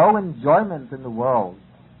was no enjoyment in the world,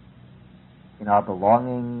 in our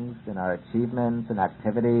belongings, in our achievements and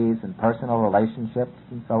activities and personal relationships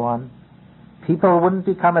and so on, people wouldn't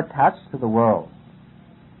become attached to the world.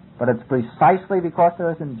 But it's precisely because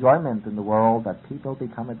there is enjoyment in the world that people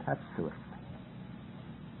become attached to it.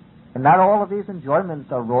 And not all of these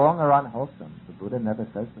enjoyments are wrong or unwholesome. The Buddha never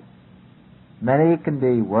says this. Many can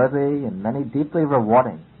be worthy and many deeply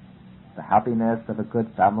rewarding. The happiness of a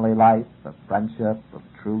good family life, of friendship, of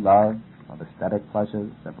true love, of aesthetic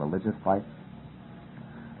pleasures, of religious life.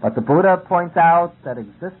 But the Buddha points out that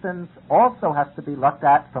existence also has to be looked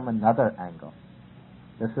at from another angle.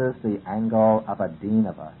 This is the angle of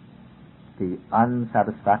adinava, the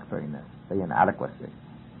unsatisfactoriness, the inadequacy.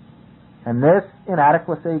 And this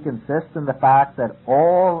inadequacy consists in the fact that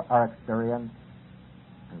all our experience,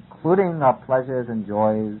 including our pleasures and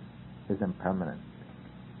joys, is impermanent.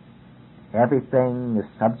 Everything is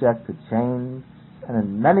subject to change, and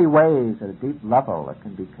in many ways, at a deep level, it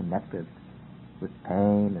can be connected with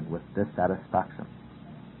pain and with dissatisfaction.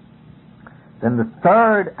 Then the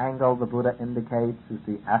third angle the Buddha indicates is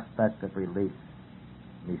the aspect of release,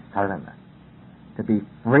 nisarana. To be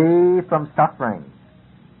free from suffering,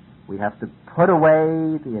 we have to put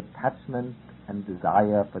away the attachment and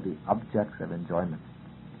desire for the objects of enjoyment.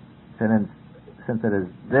 Since it is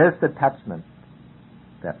this attachment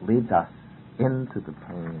that leads us into the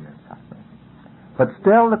pain and suffering. But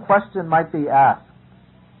still the question might be asked,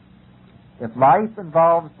 if life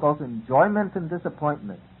involves both enjoyment and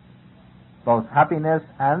disappointment, both happiness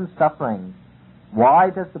and suffering, why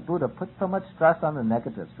does the Buddha put so much stress on the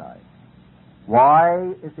negative side?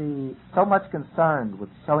 Why is he so much concerned with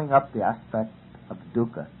showing up the aspect of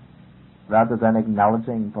dukkha rather than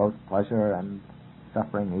acknowledging both pleasure and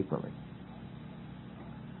suffering equally?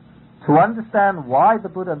 To understand why the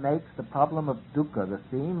Buddha makes the problem of dukkha the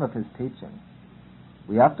theme of his teaching,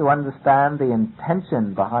 we have to understand the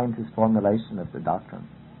intention behind his formulation of the doctrine.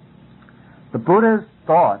 The Buddha's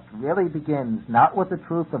thought really begins not with the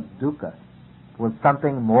truth of dukkha, but with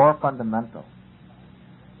something more fundamental.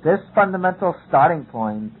 This fundamental starting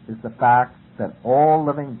point is the fact that all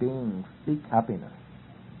living beings seek happiness.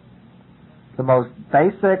 The most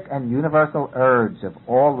basic and universal urge of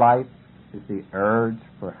all life is the urge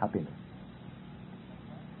for happiness.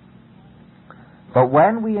 But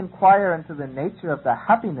when we inquire into the nature of the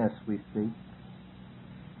happiness we seek,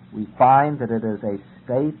 we find that it is a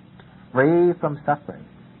state free from suffering,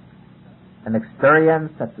 an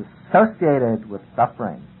experience that's associated with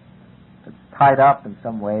suffering, that's tied up in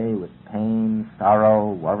some way with pain,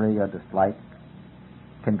 sorrow, worry, or dislike,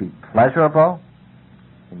 can be pleasurable,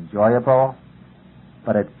 enjoyable,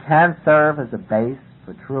 but it can serve as a base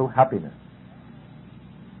for true happiness.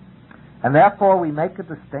 And therefore we make a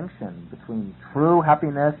distinction between true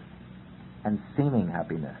happiness and seeming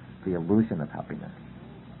happiness, the illusion of happiness.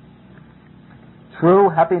 True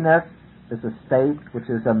happiness is a state which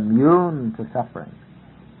is immune to suffering,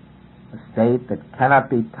 a state that cannot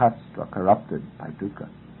be touched or corrupted by dukkha.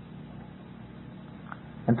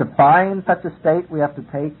 And to find such a state, we have to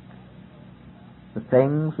take the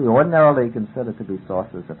things we ordinarily consider to be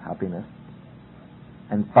sources of happiness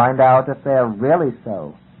and find out if they are really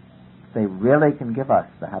so, if they really can give us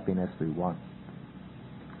the happiness we want.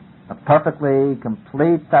 A perfectly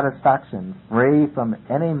complete satisfaction free from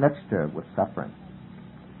any mixture with suffering.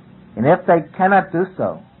 And if they cannot do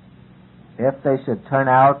so, if they should turn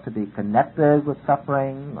out to be connected with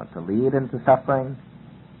suffering or to lead into suffering,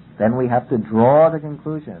 then we have to draw the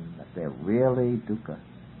conclusion that they're really dukkha,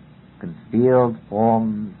 concealed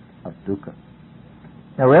forms of dukkha.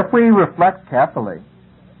 Now, if we reflect carefully,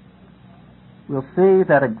 we'll see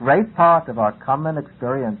that a great part of our common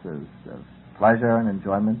experiences of pleasure and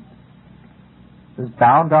enjoyment is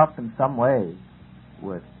bound up in some way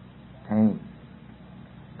with pain.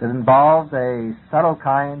 It involves a subtle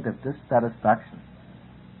kind of dissatisfaction.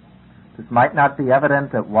 This might not be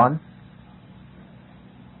evident at once,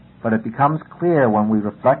 but it becomes clear when we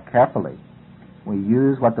reflect carefully. We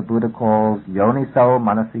use what the Buddha calls yoniso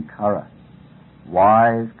manasikara,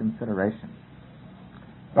 wise consideration.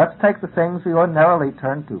 Let's take the things we ordinarily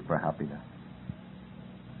turn to for happiness.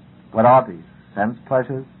 What are these? Sense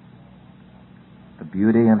pleasures, the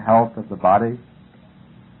beauty and health of the body,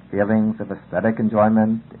 feelings of aesthetic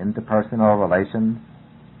enjoyment, interpersonal relations,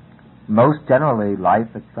 most generally life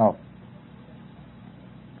itself.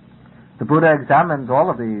 The Buddha examines all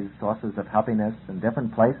of these sources of happiness in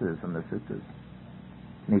different places in the suttas,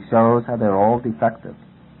 and he shows how they're all defective,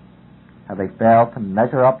 how they fail to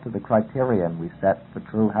measure up to the criterion we set for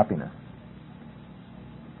true happiness.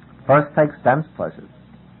 First, take sense pleasures.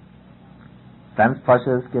 Sense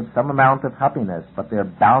pleasures give some amount of happiness, but they're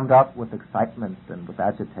bound up with excitement and with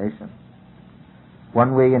agitation.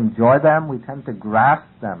 When we enjoy them, we tend to grasp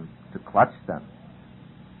them, to clutch them,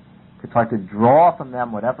 to try to draw from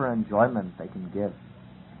them whatever enjoyment they can give.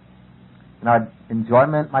 And our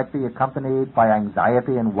enjoyment might be accompanied by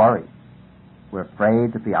anxiety and worry. We're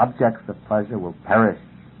afraid that the objects of pleasure will perish,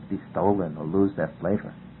 be stolen, or lose their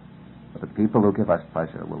flavor. Or the people who give us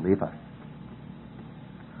pleasure will leave us.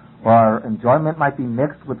 Or our enjoyment might be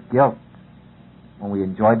mixed with guilt when we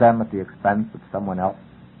enjoy them at the expense of someone else.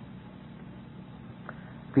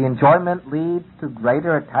 The enjoyment leads to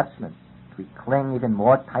greater attachment. We cling even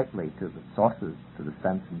more tightly to the sources, to the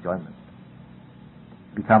sense enjoyment.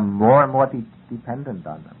 Become more and more dependent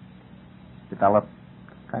on them. Develop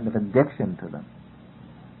kind of addiction to them.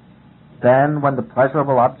 Then, when the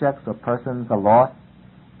pleasurable objects or persons are lost,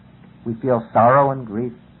 we feel sorrow and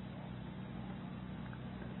grief.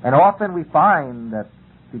 And often we find that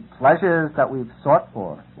the pleasures that we've sought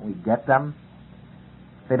for, when we get them,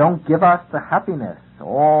 they don't give us the happiness,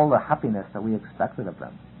 all the happiness that we expected of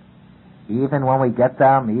them. Even when we get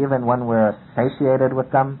them, even when we're satiated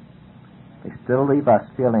with them, they still leave us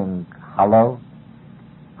feeling hollow,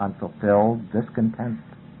 unfulfilled, discontent.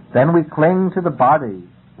 Then we cling to the body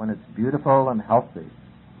when it's beautiful and healthy,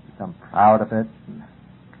 become proud of it and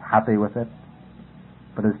happy with it.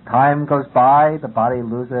 But as time goes by, the body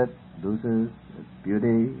loses its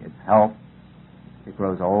beauty, its health. It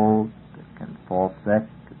grows old, it can fall sick,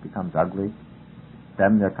 it becomes ugly.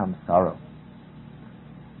 Then there comes sorrow.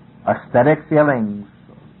 Aesthetic feelings,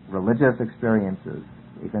 religious experiences,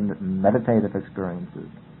 even meditative experiences,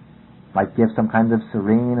 might give some kind of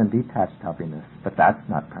serene and detached happiness, but that's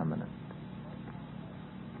not permanent.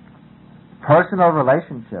 Personal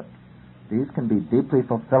relationships, these can be deeply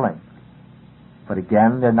fulfilling, but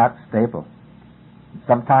again, they're not stable.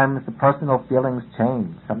 Sometimes the personal feelings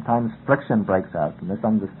change. Sometimes friction breaks out,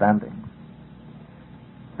 misunderstandings.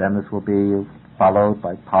 Then this will be followed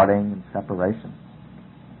by parting and separation.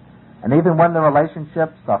 And even when the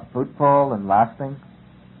relationships are fruitful and lasting,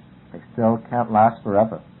 they still can't last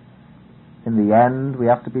forever. In the end, we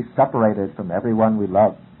have to be separated from everyone we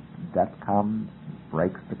love. Death comes and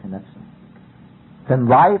breaks the connection. Then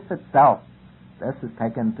life itself, this is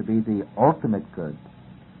taken to be the ultimate good,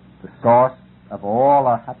 the source of all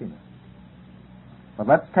our happiness. But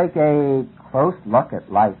let's take a close look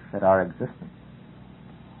at life, at our existence.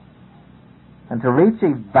 And to reach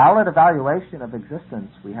a valid evaluation of existence,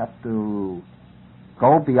 we have to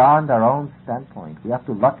go beyond our own standpoint. We have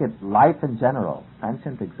to look at life in general,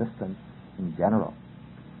 sentient existence in general.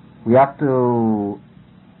 We have to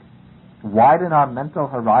widen our mental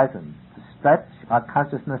horizons, to stretch our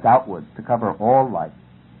consciousness outwards, to cover all life,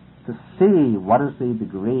 to see what is the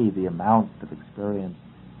degree, the amount of experience,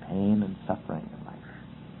 pain and suffering in life.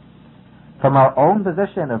 From our own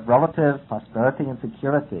position of relative prosperity and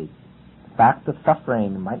security, the fact of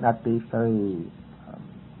suffering might not be very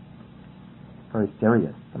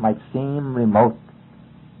serious. It might seem remote,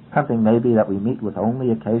 something maybe that we meet with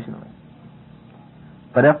only occasionally.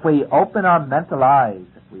 But if we open our mental eyes,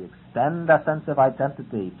 if we extend our sense of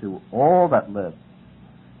identity to all that lives,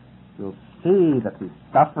 we'll see that the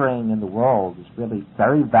suffering in the world is really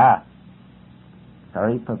very vast,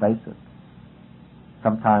 very pervasive,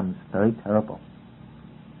 sometimes very terrible.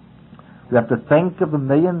 We have to think of the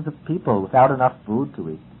millions of people without enough food to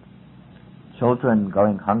eat, children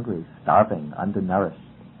going hungry, starving, undernourished,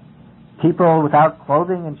 people without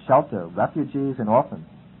clothing and shelter, refugees and orphans,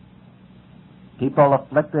 people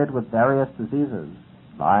afflicted with various diseases,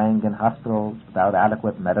 lying in hospitals without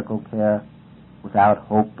adequate medical care, without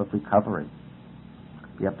hope of recovery.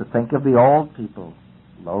 We have to think of the old people,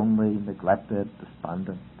 lonely, neglected,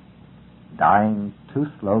 despondent, dying too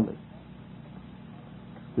slowly.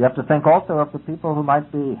 We have to think also of the people who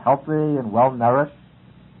might be healthy and well-nourished,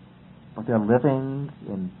 but they're living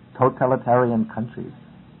in totalitarian countries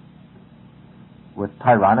with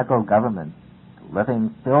tyrannical governments,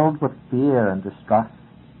 living filled with fear and distrust,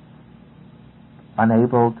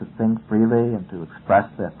 unable to think freely and to express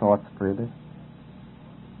their thoughts freely.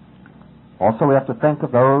 Also, we have to think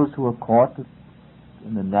of those who are caught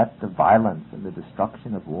in the net of violence and the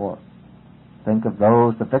destruction of war. Think of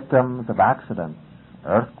those, the victims of accidents,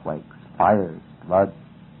 earthquakes, fires, floods.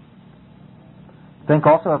 Think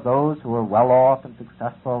also of those who are well off and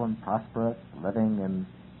successful and prosperous, living in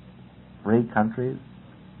free countries,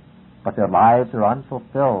 but their lives are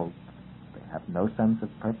unfulfilled. They have no sense of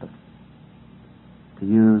purpose. To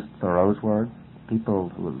use Thoreau's words, people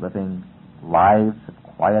who are living lives of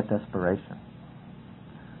quiet desperation.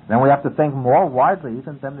 Then we have to think more widely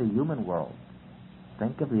even than the human world.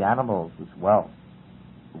 Think of the animals as well.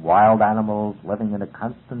 Wild animals living in a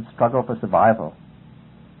constant struggle for survival.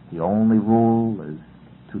 The only rule is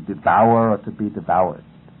to devour or to be devoured,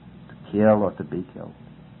 to kill or to be killed.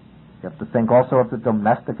 You have to think also of the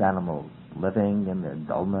domestic animals living in their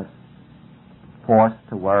dullness, forced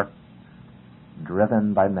to work,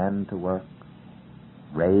 driven by men to work,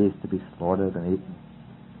 raised to be slaughtered and eaten.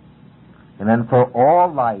 And then for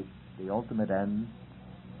all life, the ultimate end,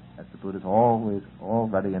 as the Buddha has always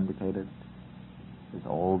already indicated, is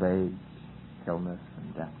old age, illness,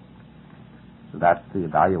 and death. So that's the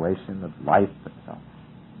evaluation of life itself.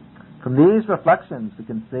 From these reflections, we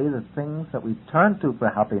can see that things that we turn to for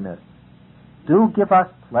happiness do give us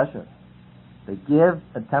pleasure. They give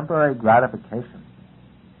a temporary gratification.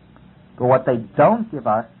 But what they don't give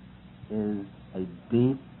us is a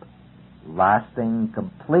deep, lasting,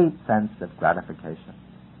 complete sense of gratification.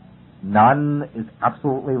 None is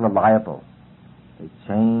absolutely reliable. They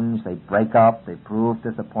change, they break up, they prove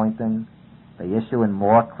disappointing, they issue in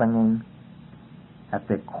more clinging. At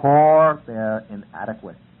their core, they're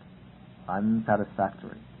inadequate,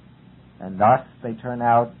 unsatisfactory, and thus they turn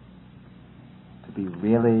out to be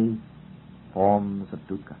really forms of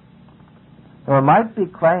dukkha. So it might be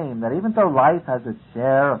claimed that even though life has its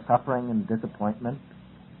share of suffering and disappointment,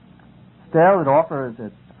 still it offers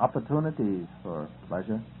its opportunities for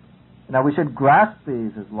pleasure. Now we should grasp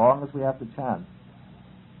these as long as we have the chance.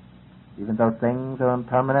 Even though things are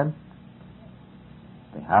impermanent,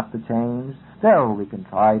 they have to change, still we can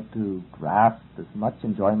try to grasp as much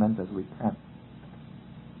enjoyment as we can.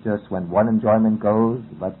 Just when one enjoyment goes,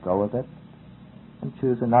 let go of it and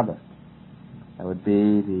choose another. That would be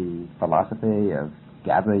the philosophy of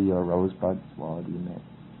gather your rosebuds while you may.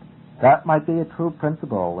 That might be a true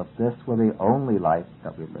principle if this were the only life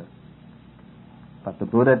that we live. But the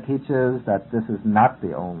Buddha teaches that this is not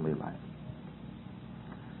the only life.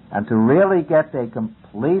 And to really get a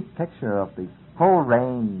complete picture of the full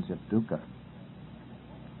range of dukkha,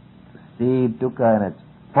 to see dukkha in its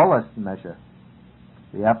fullest measure,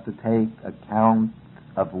 we have to take account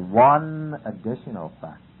of one additional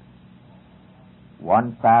fact.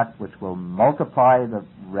 One fact which will multiply the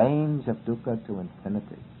range of dukkha to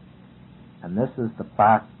infinity. And this is the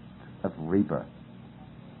fact of rebirth.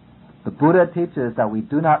 The Buddha teaches that we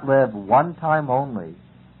do not live one time only,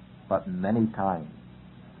 but many times,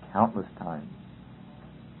 countless times.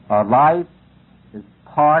 Our life is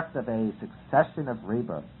part of a succession of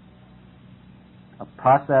rebirths, a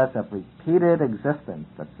process of repeated existence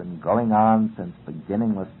that's been going on since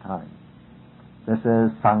beginningless time. This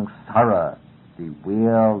is samsara, the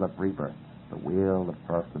wheel of rebirth, the wheel of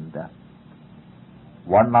birth and death.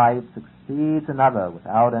 One life succeeds another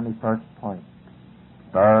without any first point.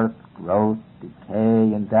 Birth, growth,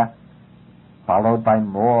 decay, and death, followed by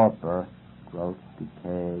more birth, growth,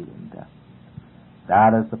 decay, and death.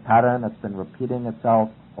 That is the pattern that's been repeating itself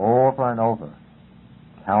over and over,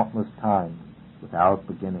 countless times, without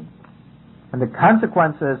beginning. And the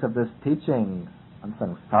consequences of this teaching on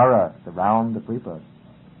samsara, the round of rebirth,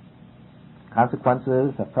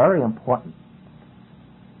 consequences are very important.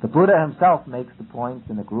 The Buddha himself makes the point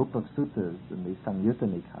in a group of suttas in the Samyutta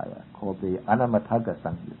Nikaya called the Anamatagga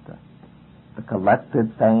Samyutta, the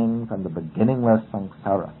collected sayings on the beginningless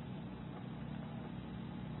samsara.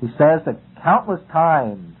 He says that countless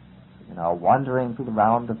times, wandering through the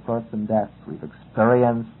round of birth and death, we've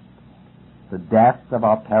experienced the death of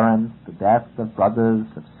our parents, the death of brothers,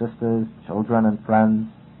 of sisters, children and friends.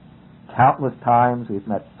 Countless times we've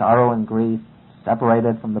met sorrow and grief,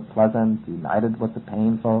 separated from the pleasant, united with the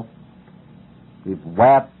painful. We've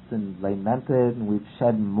wept and lamented, and we've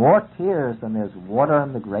shed more tears than there's water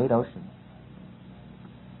in the great ocean.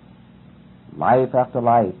 Life after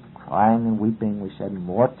life, crying and weeping, we shed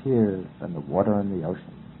more tears than the water in the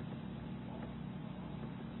ocean.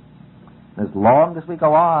 And as long as we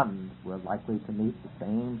go on, we're likely to meet the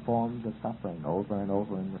same forms of suffering over and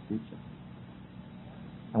over in the future.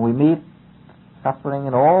 And we meet suffering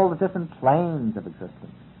in all the different planes of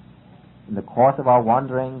existence. In the course of our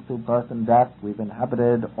wandering through birth and death, we've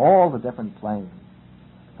inhabited all the different planes.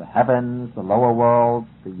 The heavens, the lower world,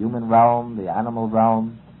 the human realm, the animal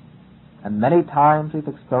realm. And many times we've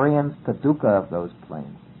experienced the dukkha of those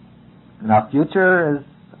planes. And our future is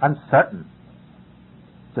uncertain.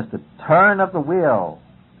 Just a turn of the wheel,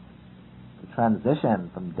 the transition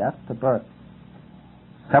from death to birth,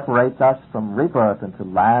 separates us from rebirth into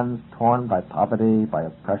lands torn by poverty, by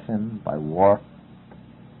oppression, by war,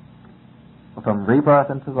 or from rebirth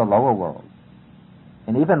into the lower world.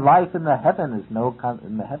 And even life in the heavens is no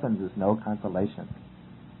consolation.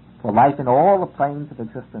 For life in all the planes of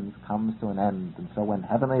existence comes to an end, and so when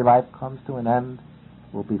heavenly life comes to an end,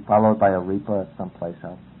 will be followed by a rebirth someplace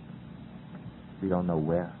else. We don't know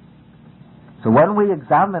where. So when we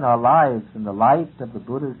examine our lives in the light of the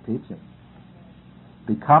Buddha's teaching,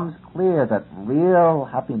 it becomes clear that real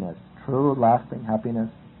happiness, true lasting happiness,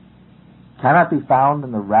 cannot be found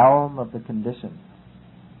in the realm of the conditioned,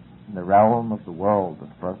 in the realm of the world of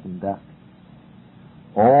birth and death.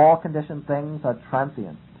 All conditioned things are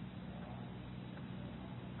transient.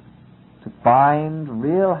 To find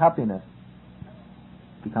real happiness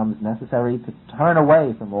becomes necessary to turn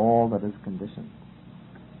away from all that is conditioned,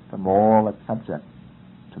 from all that's subject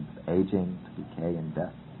to aging, to decay, and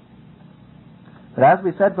death. But as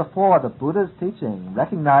we said before, the Buddha's teaching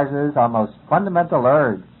recognizes our most fundamental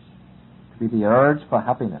urge to be the urge for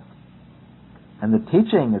happiness. And the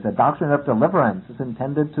teaching as a doctrine of deliverance is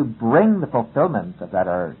intended to bring the fulfillment of that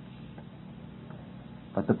urge.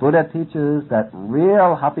 But the Buddha teaches that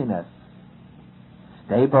real happiness,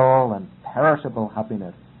 stable and perishable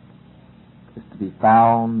happiness, is to be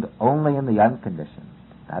found only in the unconditioned,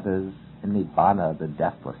 that is, in Nibbana, the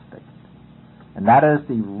deathless state. And that is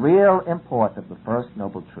the real import of the first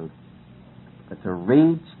noble truth, that to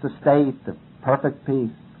reach the state of perfect peace,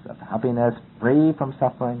 of happiness free from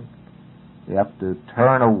suffering, we have to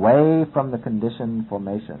turn away from the conditioned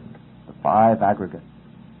formations, the five aggregates,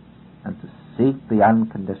 and to seek the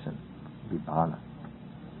unconditioned, Nibbana.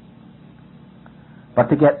 But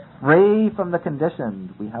to get free from the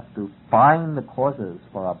conditioned, we have to find the causes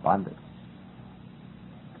for our bondage.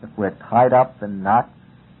 If we're tied up in knots,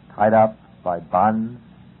 tied up by bonds,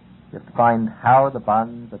 we have to find how the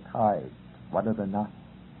bonds are tied, what are the knots,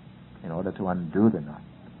 in order to undo the knots.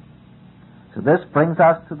 So this brings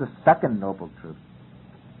us to the second noble truth.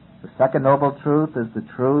 The second noble truth is the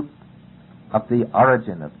truth of the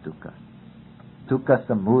origin of dukkha. Dukkha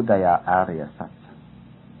samudaya arya satya.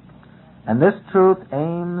 And this truth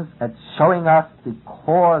aims at showing us the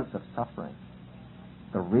cause of suffering,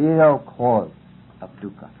 the real cause of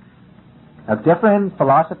dukkha. Now, different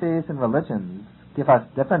philosophies and religions give us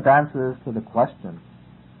different answers to the question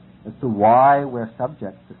as to why we're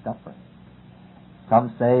subject to suffering.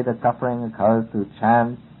 Some say that suffering occurs through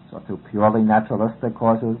chance or through purely naturalistic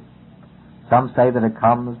causes. Some say that it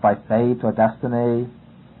comes by fate or destiny.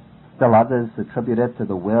 Still others attribute it to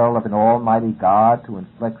the will of an almighty God to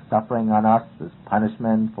inflict suffering on us as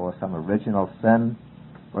punishment for some original sin,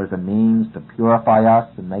 or as a means to purify us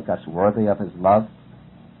and make us worthy of his love.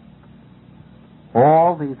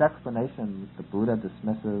 All these explanations the Buddha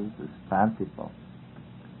dismisses as fanciful,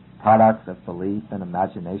 products of belief and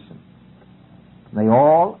imagination. They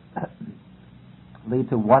all lead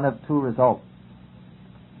to one of two results.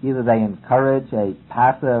 Either they encourage a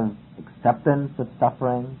passive acceptance of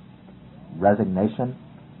suffering, resignation,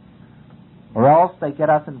 or else they get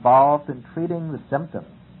us involved in treating the symptoms.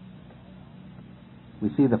 We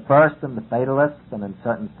see the first in the fatalists and in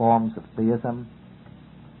certain forms of theism.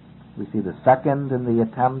 We see the second in the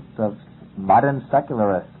attempt of modern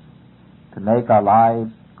secularists to make our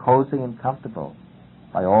lives cozy and comfortable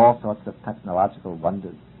by all sorts of technological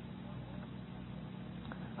wonders.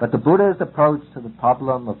 But the Buddha's approach to the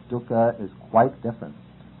problem of dukkha is quite different.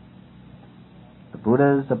 The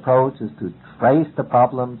Buddha's approach is to trace the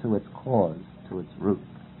problem to its cause, to its root.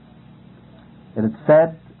 It is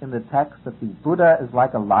said in the text that the Buddha is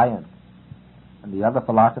like a lion, and the other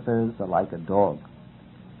philosophers are like a dog.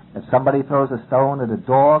 If somebody throws a stone at a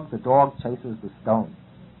dog, the dog chases the stone.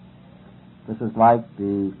 This is like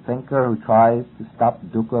the thinker who tries to stop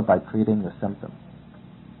dukkha by treating the symptom.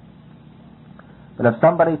 But if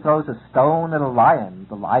somebody throws a stone at a lion,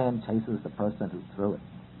 the lion chases the person who threw it.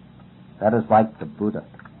 That is like the Buddha,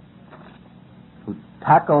 who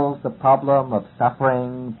tackles the problem of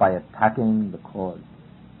suffering by attacking the cause.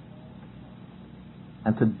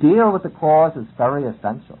 And to deal with the cause is very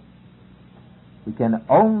essential. We can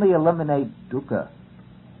only eliminate dukkha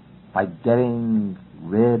by getting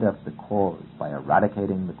rid of the cause, by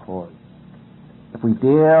eradicating the cause. If we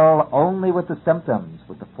deal only with the symptoms,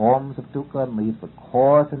 with the forms of dukkha, and leave the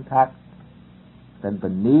cause intact, then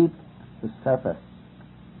beneath the surface,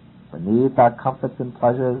 beneath our comforts and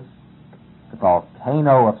pleasures, the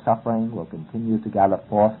volcano of suffering will continue to gather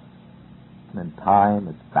force, and in time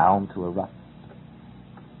it's bound to erupt.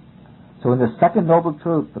 So in the second noble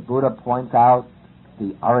truth, the Buddha points out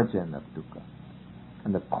the origin of dukkha.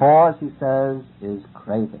 And the cause, he says, is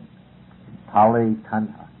craving. Pali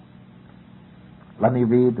tanha. Let me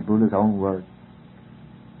read the Buddha's own words.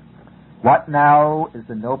 What now is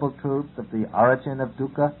the noble truth of the origin of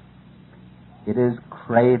dukkha? It is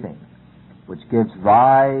craving, which gives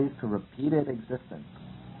rise to repeated existence,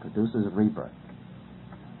 produces rebirth,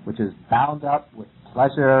 which is bound up with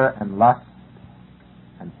pleasure and lust,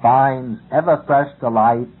 and finds ever fresh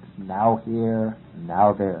delight, now here,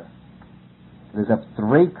 now there. It is of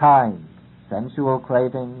three kinds: sensual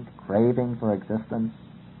craving, craving for existence,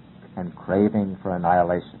 and craving for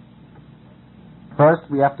annihilation. First,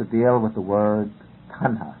 we have to deal with the word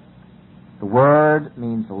tanha. The word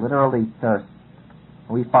means literally thirst.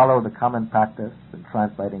 We follow the common practice in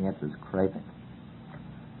translating it as craving.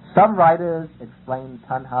 Some writers explain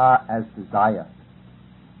tanha as desire,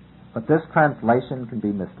 but this translation can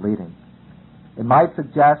be misleading. It might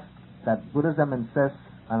suggest that Buddhism insists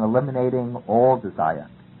on eliminating all desire,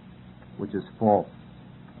 which is false.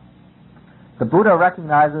 The Buddha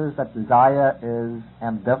recognizes that desire is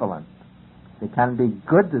ambivalent. There can be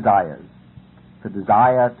good desires, the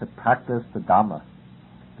desire to practice the Dhamma,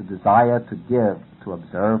 the desire to give, to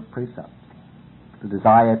observe precepts, the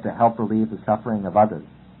desire to help relieve the suffering of others,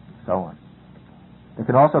 and so on. There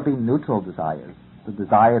can also be neutral desires, the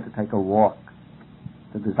desire to take a walk,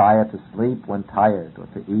 the desire to sleep when tired or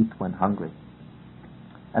to eat when hungry.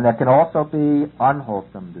 And there can also be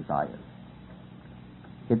unwholesome desires.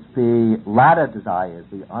 It's the latter desires,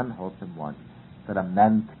 the unwholesome ones, that are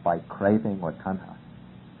meant by craving or tanha.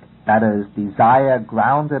 That is, desire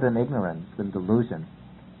grounded in ignorance and delusion,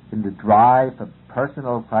 in the drive for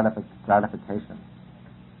personal gratification,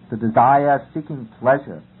 the desire seeking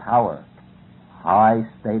pleasure, power, high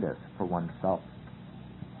status for oneself.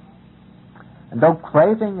 And though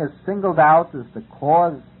craving is singled out as the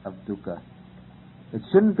cause of dukkha, it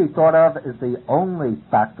shouldn't be thought of as the only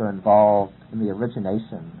factor involved in the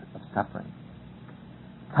origination of suffering.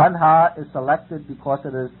 Tanha is selected because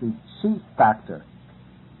it is the chief factor,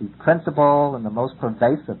 the principal and the most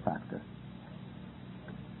pervasive factor.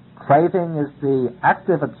 Craving is the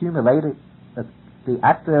active accumulator of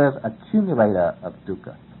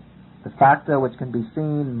dukkha, the factor which can be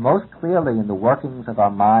seen most clearly in the workings of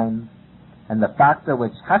our minds, and the factor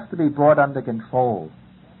which has to be brought under control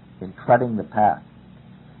in treading the path.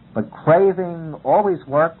 But craving always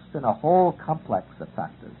works in a whole complex of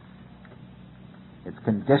factors. It's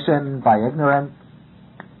conditioned by ignorance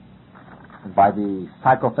and by the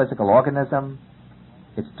psychophysical organism.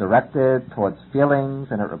 It's directed towards feelings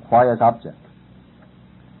and it requires objects.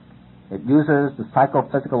 It uses the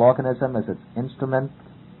psychophysical organism as its instrument.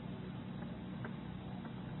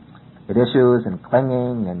 It issues in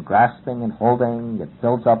clinging and grasping and holding. It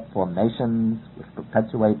builds up formations which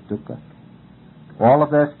perpetuate dukkha. All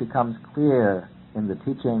of this becomes clear in the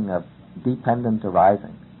teaching of dependent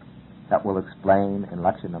arising that we'll explain in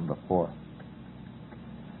lecture number 4.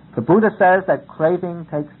 The Buddha says that craving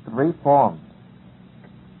takes 3 forms.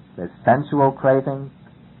 There's sensual craving,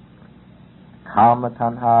 kama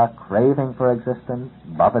tanha, craving for existence,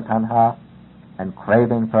 bhava tanha, and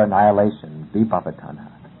craving for annihilation, vibhava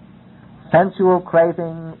tanha. Sensual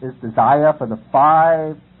craving is desire for the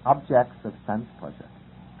 5 objects of sense pleasure.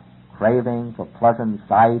 Craving for pleasant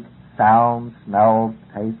sight, sound, smell,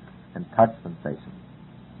 taste, and touch sensations.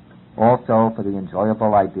 Also for the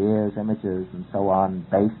enjoyable ideas, images, and so on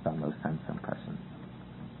based on those sense impressions.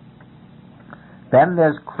 Then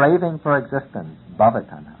there's craving for existence, bhava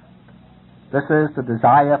tanha. This is the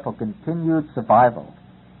desire for continued survival,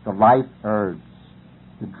 the life urge,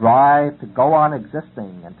 the drive to go on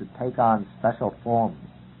existing and to take on special forms,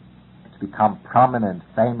 to become prominent,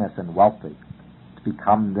 famous, and wealthy, to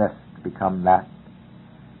become this, to become that.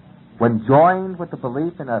 When joined with the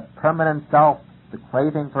belief in a permanent self, the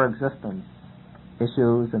craving for existence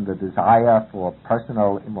issues in the desire for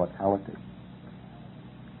personal immortality.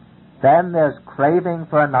 Then there's craving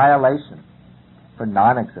for annihilation, for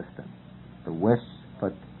non-existence, the wish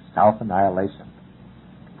for self-annihilation.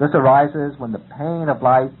 This arises when the pain of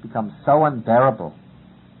life becomes so unbearable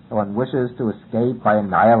that one wishes to escape by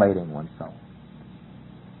annihilating oneself.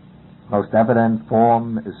 Most evident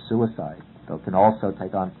form is suicide, though it can also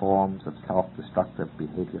take on forms of self-destructive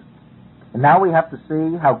behavior. And now we have to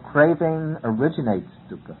see how craving originates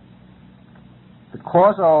dukkha. The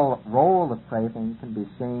causal role of craving can be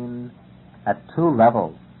seen at two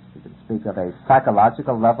levels. We can speak of a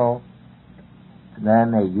psychological level and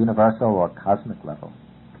then a universal or cosmic level.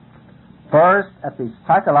 First, at the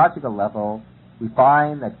psychological level, we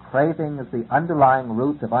find that craving is the underlying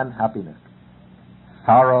root of unhappiness.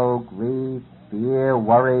 Sorrow, grief, fear,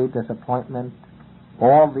 worry, disappointment,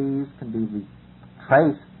 all these can be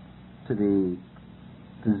traced to the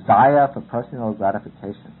desire for personal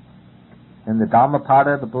gratification. In the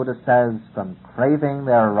Dhammapada, the Buddha says, from craving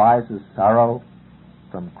there arises sorrow,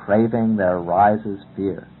 from craving there arises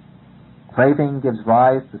fear. Craving gives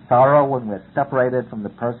rise to sorrow when we're separated from the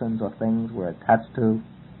persons or things we're attached to,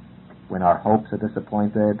 when our hopes are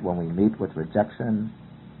disappointed, when we meet with rejection,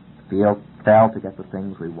 fail to get the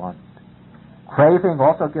things we want. Craving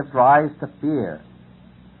also gives rise to fear.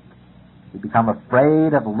 We become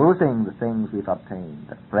afraid of losing the things we've obtained,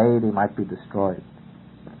 afraid they might be destroyed,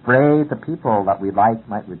 afraid the people that we like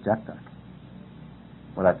might reject us,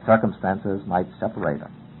 or that circumstances might separate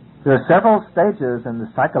us. There are several stages in the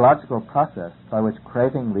psychological process by which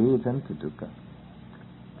craving leads into dukkha.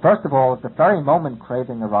 First of all, at the very moment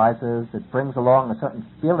craving arises, it brings along a certain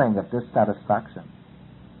feeling of dissatisfaction,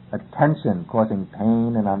 a tension causing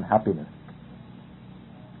pain and unhappiness.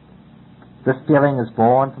 This feeling is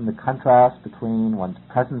born from the contrast between one's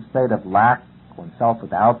present state of lack, oneself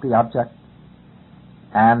without the object,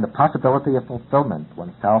 and the possibility of fulfillment,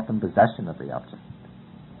 oneself in possession of the object.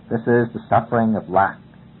 This is the suffering of lack.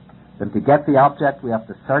 Then to get the object, we have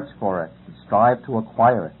to search for it and strive to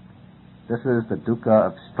acquire it. This is the dukkha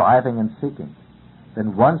of striving and seeking.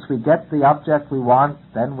 Then once we get the object we want,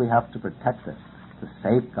 then we have to protect it, to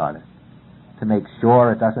safeguard it, to make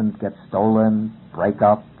sure it doesn't get stolen, break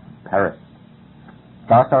up, perish.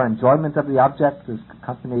 Thus our enjoyment of the object is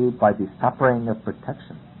accompanied by the suffering of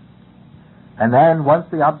protection. And then once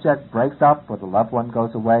the object breaks up or the loved one goes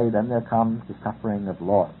away, then there comes the suffering of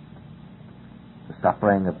loss, the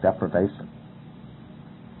suffering of deprivation.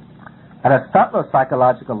 At a subtler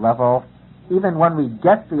psychological level, even when we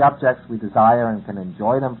get the objects we desire and can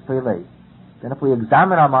enjoy them freely, then if we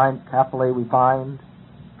examine our minds carefully, we find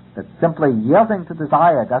that simply yielding to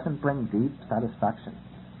desire doesn't bring deep satisfaction.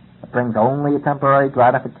 It brings only a temporary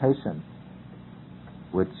gratification,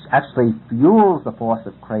 which actually fuels the force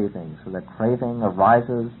of craving, so that craving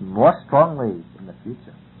arises more strongly in the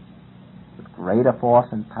future, with greater force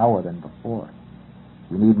and power than before.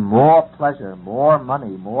 We need more pleasure, more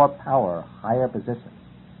money, more power, higher position.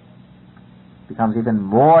 It becomes even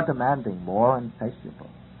more demanding, more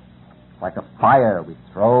insatiable. Like a fire, we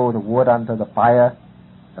throw the wood onto the fire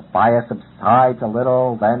subsides a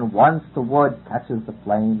little, then once the wood catches the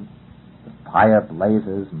flame, the fire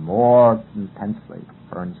blazes more intensely,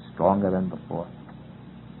 burns stronger than before.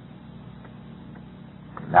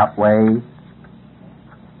 In that way,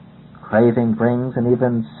 craving brings an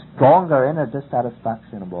even stronger inner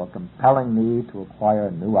dissatisfaction, a more compelling need to acquire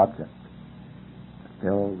a new object, to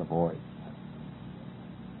fill the void.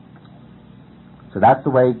 So that's the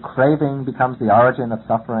way craving becomes the origin of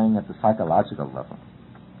suffering at the psychological level.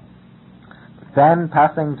 But then,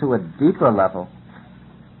 passing to a deeper level,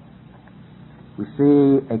 we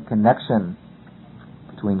see a connection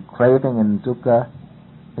between craving and dukkha,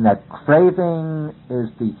 in that craving is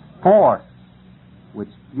the force which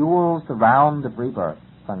fuels the round of rebirth,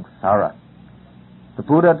 samsara. The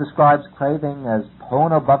Buddha describes craving as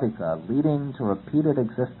ponobhavika, leading to repeated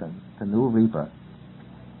existence, to new rebirth.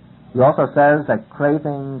 He also says that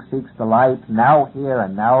craving seeks delight now here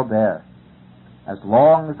and now there. As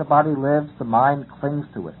long as the body lives, the mind clings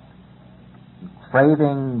to it. And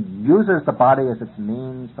craving uses the body as its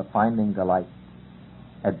means for finding delight.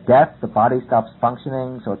 At death, the body stops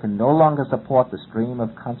functioning, so it can no longer support the stream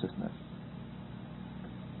of consciousness.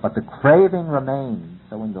 But the craving remains,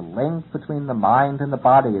 so when the link between the mind and the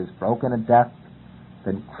body is broken at death,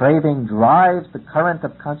 then craving drives the current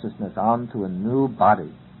of consciousness onto a new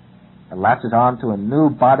body. It latches onto a new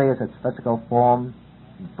body as its physical form,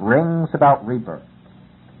 brings about rebirth.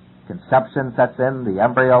 Conception sets in, the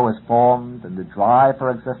embryo is formed, and the drive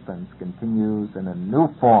for existence continues in a new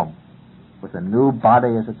form with a new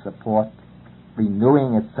body as its support,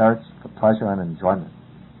 renewing its search for pleasure and enjoyment.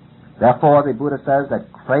 Therefore, the Buddha says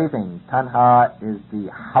that craving, tanha, is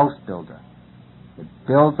the house builder. It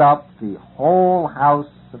builds up the whole house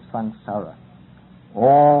of samsara,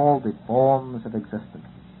 all the forms of existence.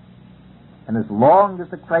 And as long as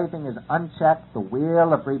the craving is unchecked, the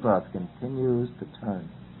wheel of rebirth continues to turn.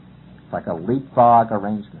 It's like a leapfrog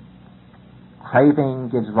arrangement. Craving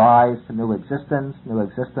gives rise to new existence. New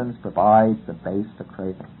existence provides the base for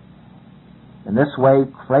craving. In this way,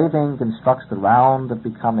 craving constructs the round of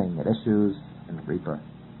becoming. It issues in rebirth.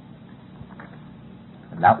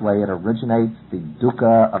 And that way it originates the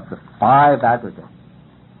dukkha of the five aggregates,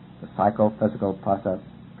 the psychophysical process,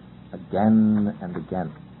 again and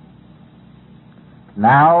again.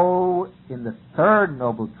 Now, in the third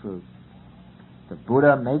noble truth, the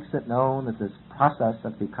Buddha makes it known that this process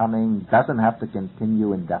of becoming doesn't have to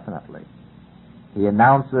continue indefinitely. He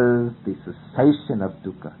announces the cessation of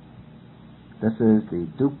dukkha. This is the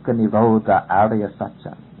dukkha nirodha arya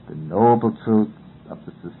satya, the noble truth of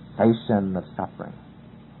the cessation of suffering.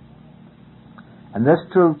 And this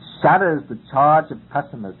truth shatters the charge of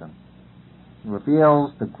pessimism and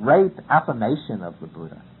reveals the great affirmation of the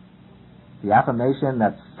Buddha. The affirmation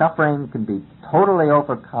that suffering can be totally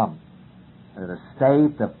overcome, and that a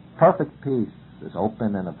state of perfect peace is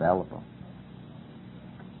open and available.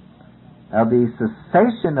 Now, the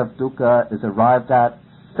cessation of dukkha is arrived at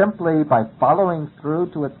simply by following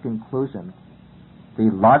through to its conclusion the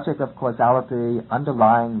logic of causality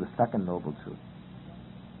underlying the second noble truth.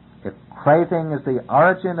 If craving is the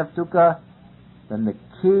origin of dukkha, then the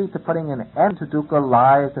key to putting an end to dukkha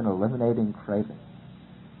lies in eliminating craving.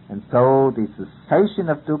 And so the cessation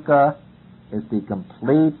of dukkha is the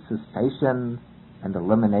complete cessation and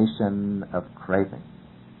elimination of craving.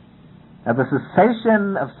 Now, the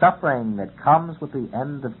cessation of suffering that comes with the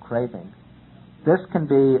end of craving, this can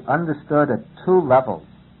be understood at two levels,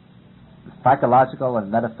 the psychological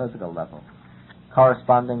and metaphysical level,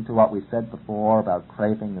 corresponding to what we said before about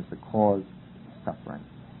craving as the cause of suffering.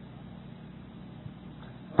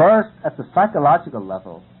 First, at the psychological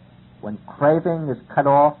level, when craving is cut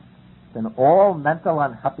off, then all mental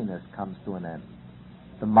unhappiness comes to an end.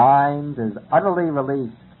 The mind is utterly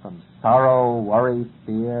released from sorrow, worry,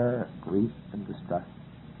 fear, grief, and distress.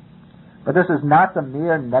 But this is not the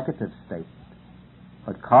mere negative state,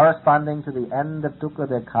 but corresponding to the end of dukkha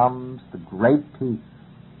there comes the great peace,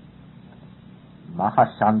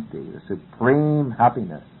 mahashanti, the supreme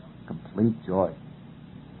happiness, complete joy.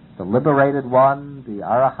 The liberated one, the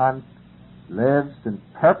arahant, lives in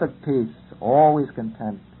perfect peace, always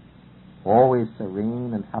content, always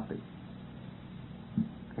serene and happy.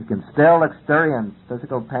 He can still experience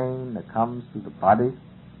physical pain that comes through the body.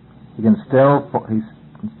 He can still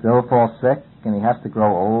fall sick, and he has to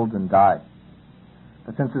grow old and die.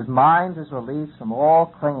 But since his mind is released from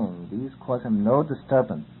all clinging, these cause him no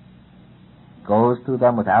disturbance. He goes through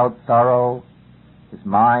them without sorrow. His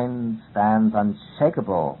mind stands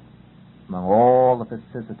unshakable among all the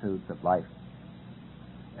vicissitudes of life.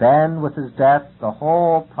 Then, with his death, the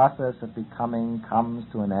whole process of becoming comes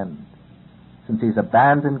to an end. Since he's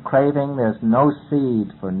abandoned craving, there's no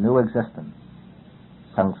seed for new existence.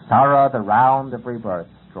 Samsara, the round of rebirth,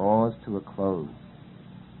 draws to a close.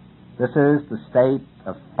 This is the state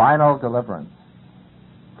of final deliverance.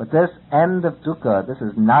 But this end of dukkha, this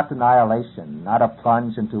is not annihilation, not a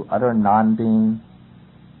plunge into utter non-being,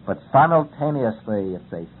 but simultaneously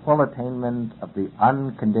it's a full attainment of the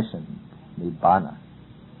unconditioned nibbana.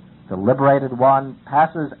 The liberated one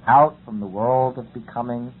passes out from the world of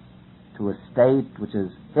becoming to a state which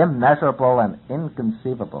is immeasurable and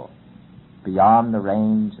inconceivable, beyond the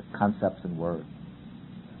range of concepts and words.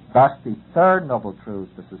 Thus, the third noble truth,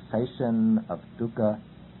 the cessation of dukkha,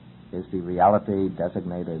 is the reality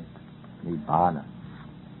designated nibbana.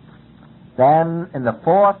 Then, in the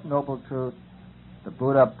fourth noble truth, the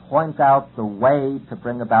Buddha points out the way to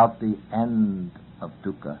bring about the end of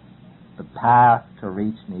dukkha, the path to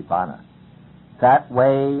reach nibbana. That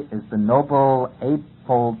way is the noble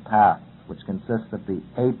eightfold path, which consists of the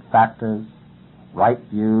 8 factors: right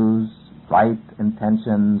views, right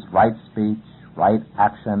intentions, right speech, right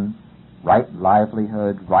action, right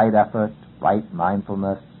livelihood, right effort, right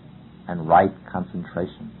mindfulness, and right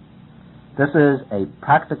concentration. This is a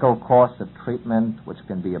practical course of treatment which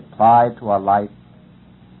can be applied to our life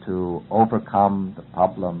to overcome the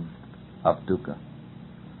problem of dukkha.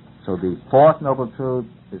 So the fourth noble truth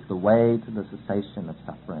is the way to the cessation of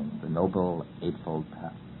suffering, the noble eightfold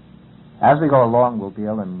path. As we go along, we'll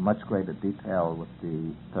deal in much greater detail with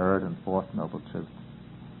the third and fourth noble truths.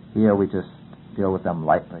 Here we just deal with them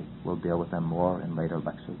lightly. We'll deal with them more in later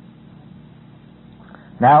lectures.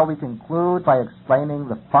 Now we conclude by explaining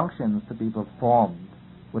the functions to be performed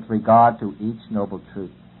with regard to each noble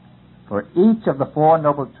truth. For each of the four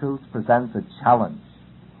noble truths presents a challenge.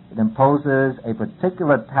 It imposes a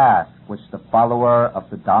particular task which the follower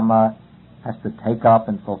of the Dhamma has to take up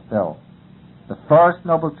and fulfill. The first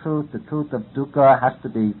noble truth, the truth of dukkha, has to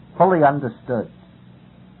be fully understood.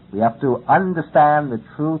 We have to understand the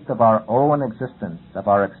truth of our own existence, of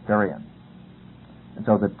our experience. And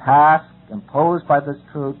so the task imposed by this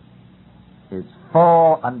truth is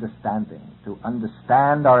full understanding, to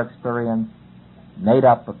understand our experience made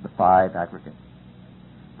up of the five aggregates.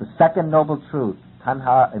 The second noble truth,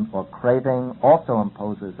 tanha or craving, also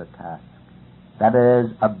imposes a task. That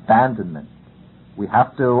is abandonment. We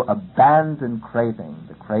have to abandon craving,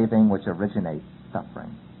 the craving which originates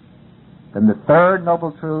suffering. Then the third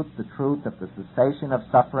noble truth, the truth of the cessation of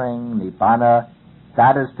suffering, nibbana,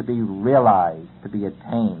 that is to be realized, to be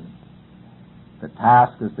attained. The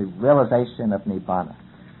task is the realization of nibbana.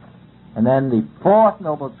 And then the fourth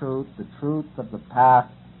noble truth, the truth of the path,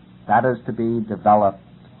 that is to be developed,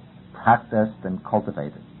 practiced, and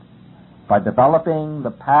cultivated. By developing the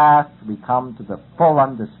path, we come to the full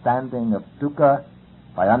understanding of dukkha.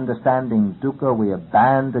 By understanding dukkha, we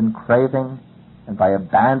abandon craving. And by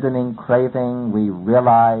abandoning craving, we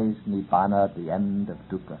realize nibbana, the end of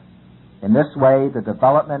dukkha. In this way, the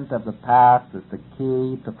development of the path is the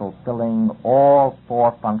key to fulfilling all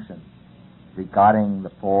four functions regarding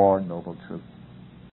the Four Noble Truths.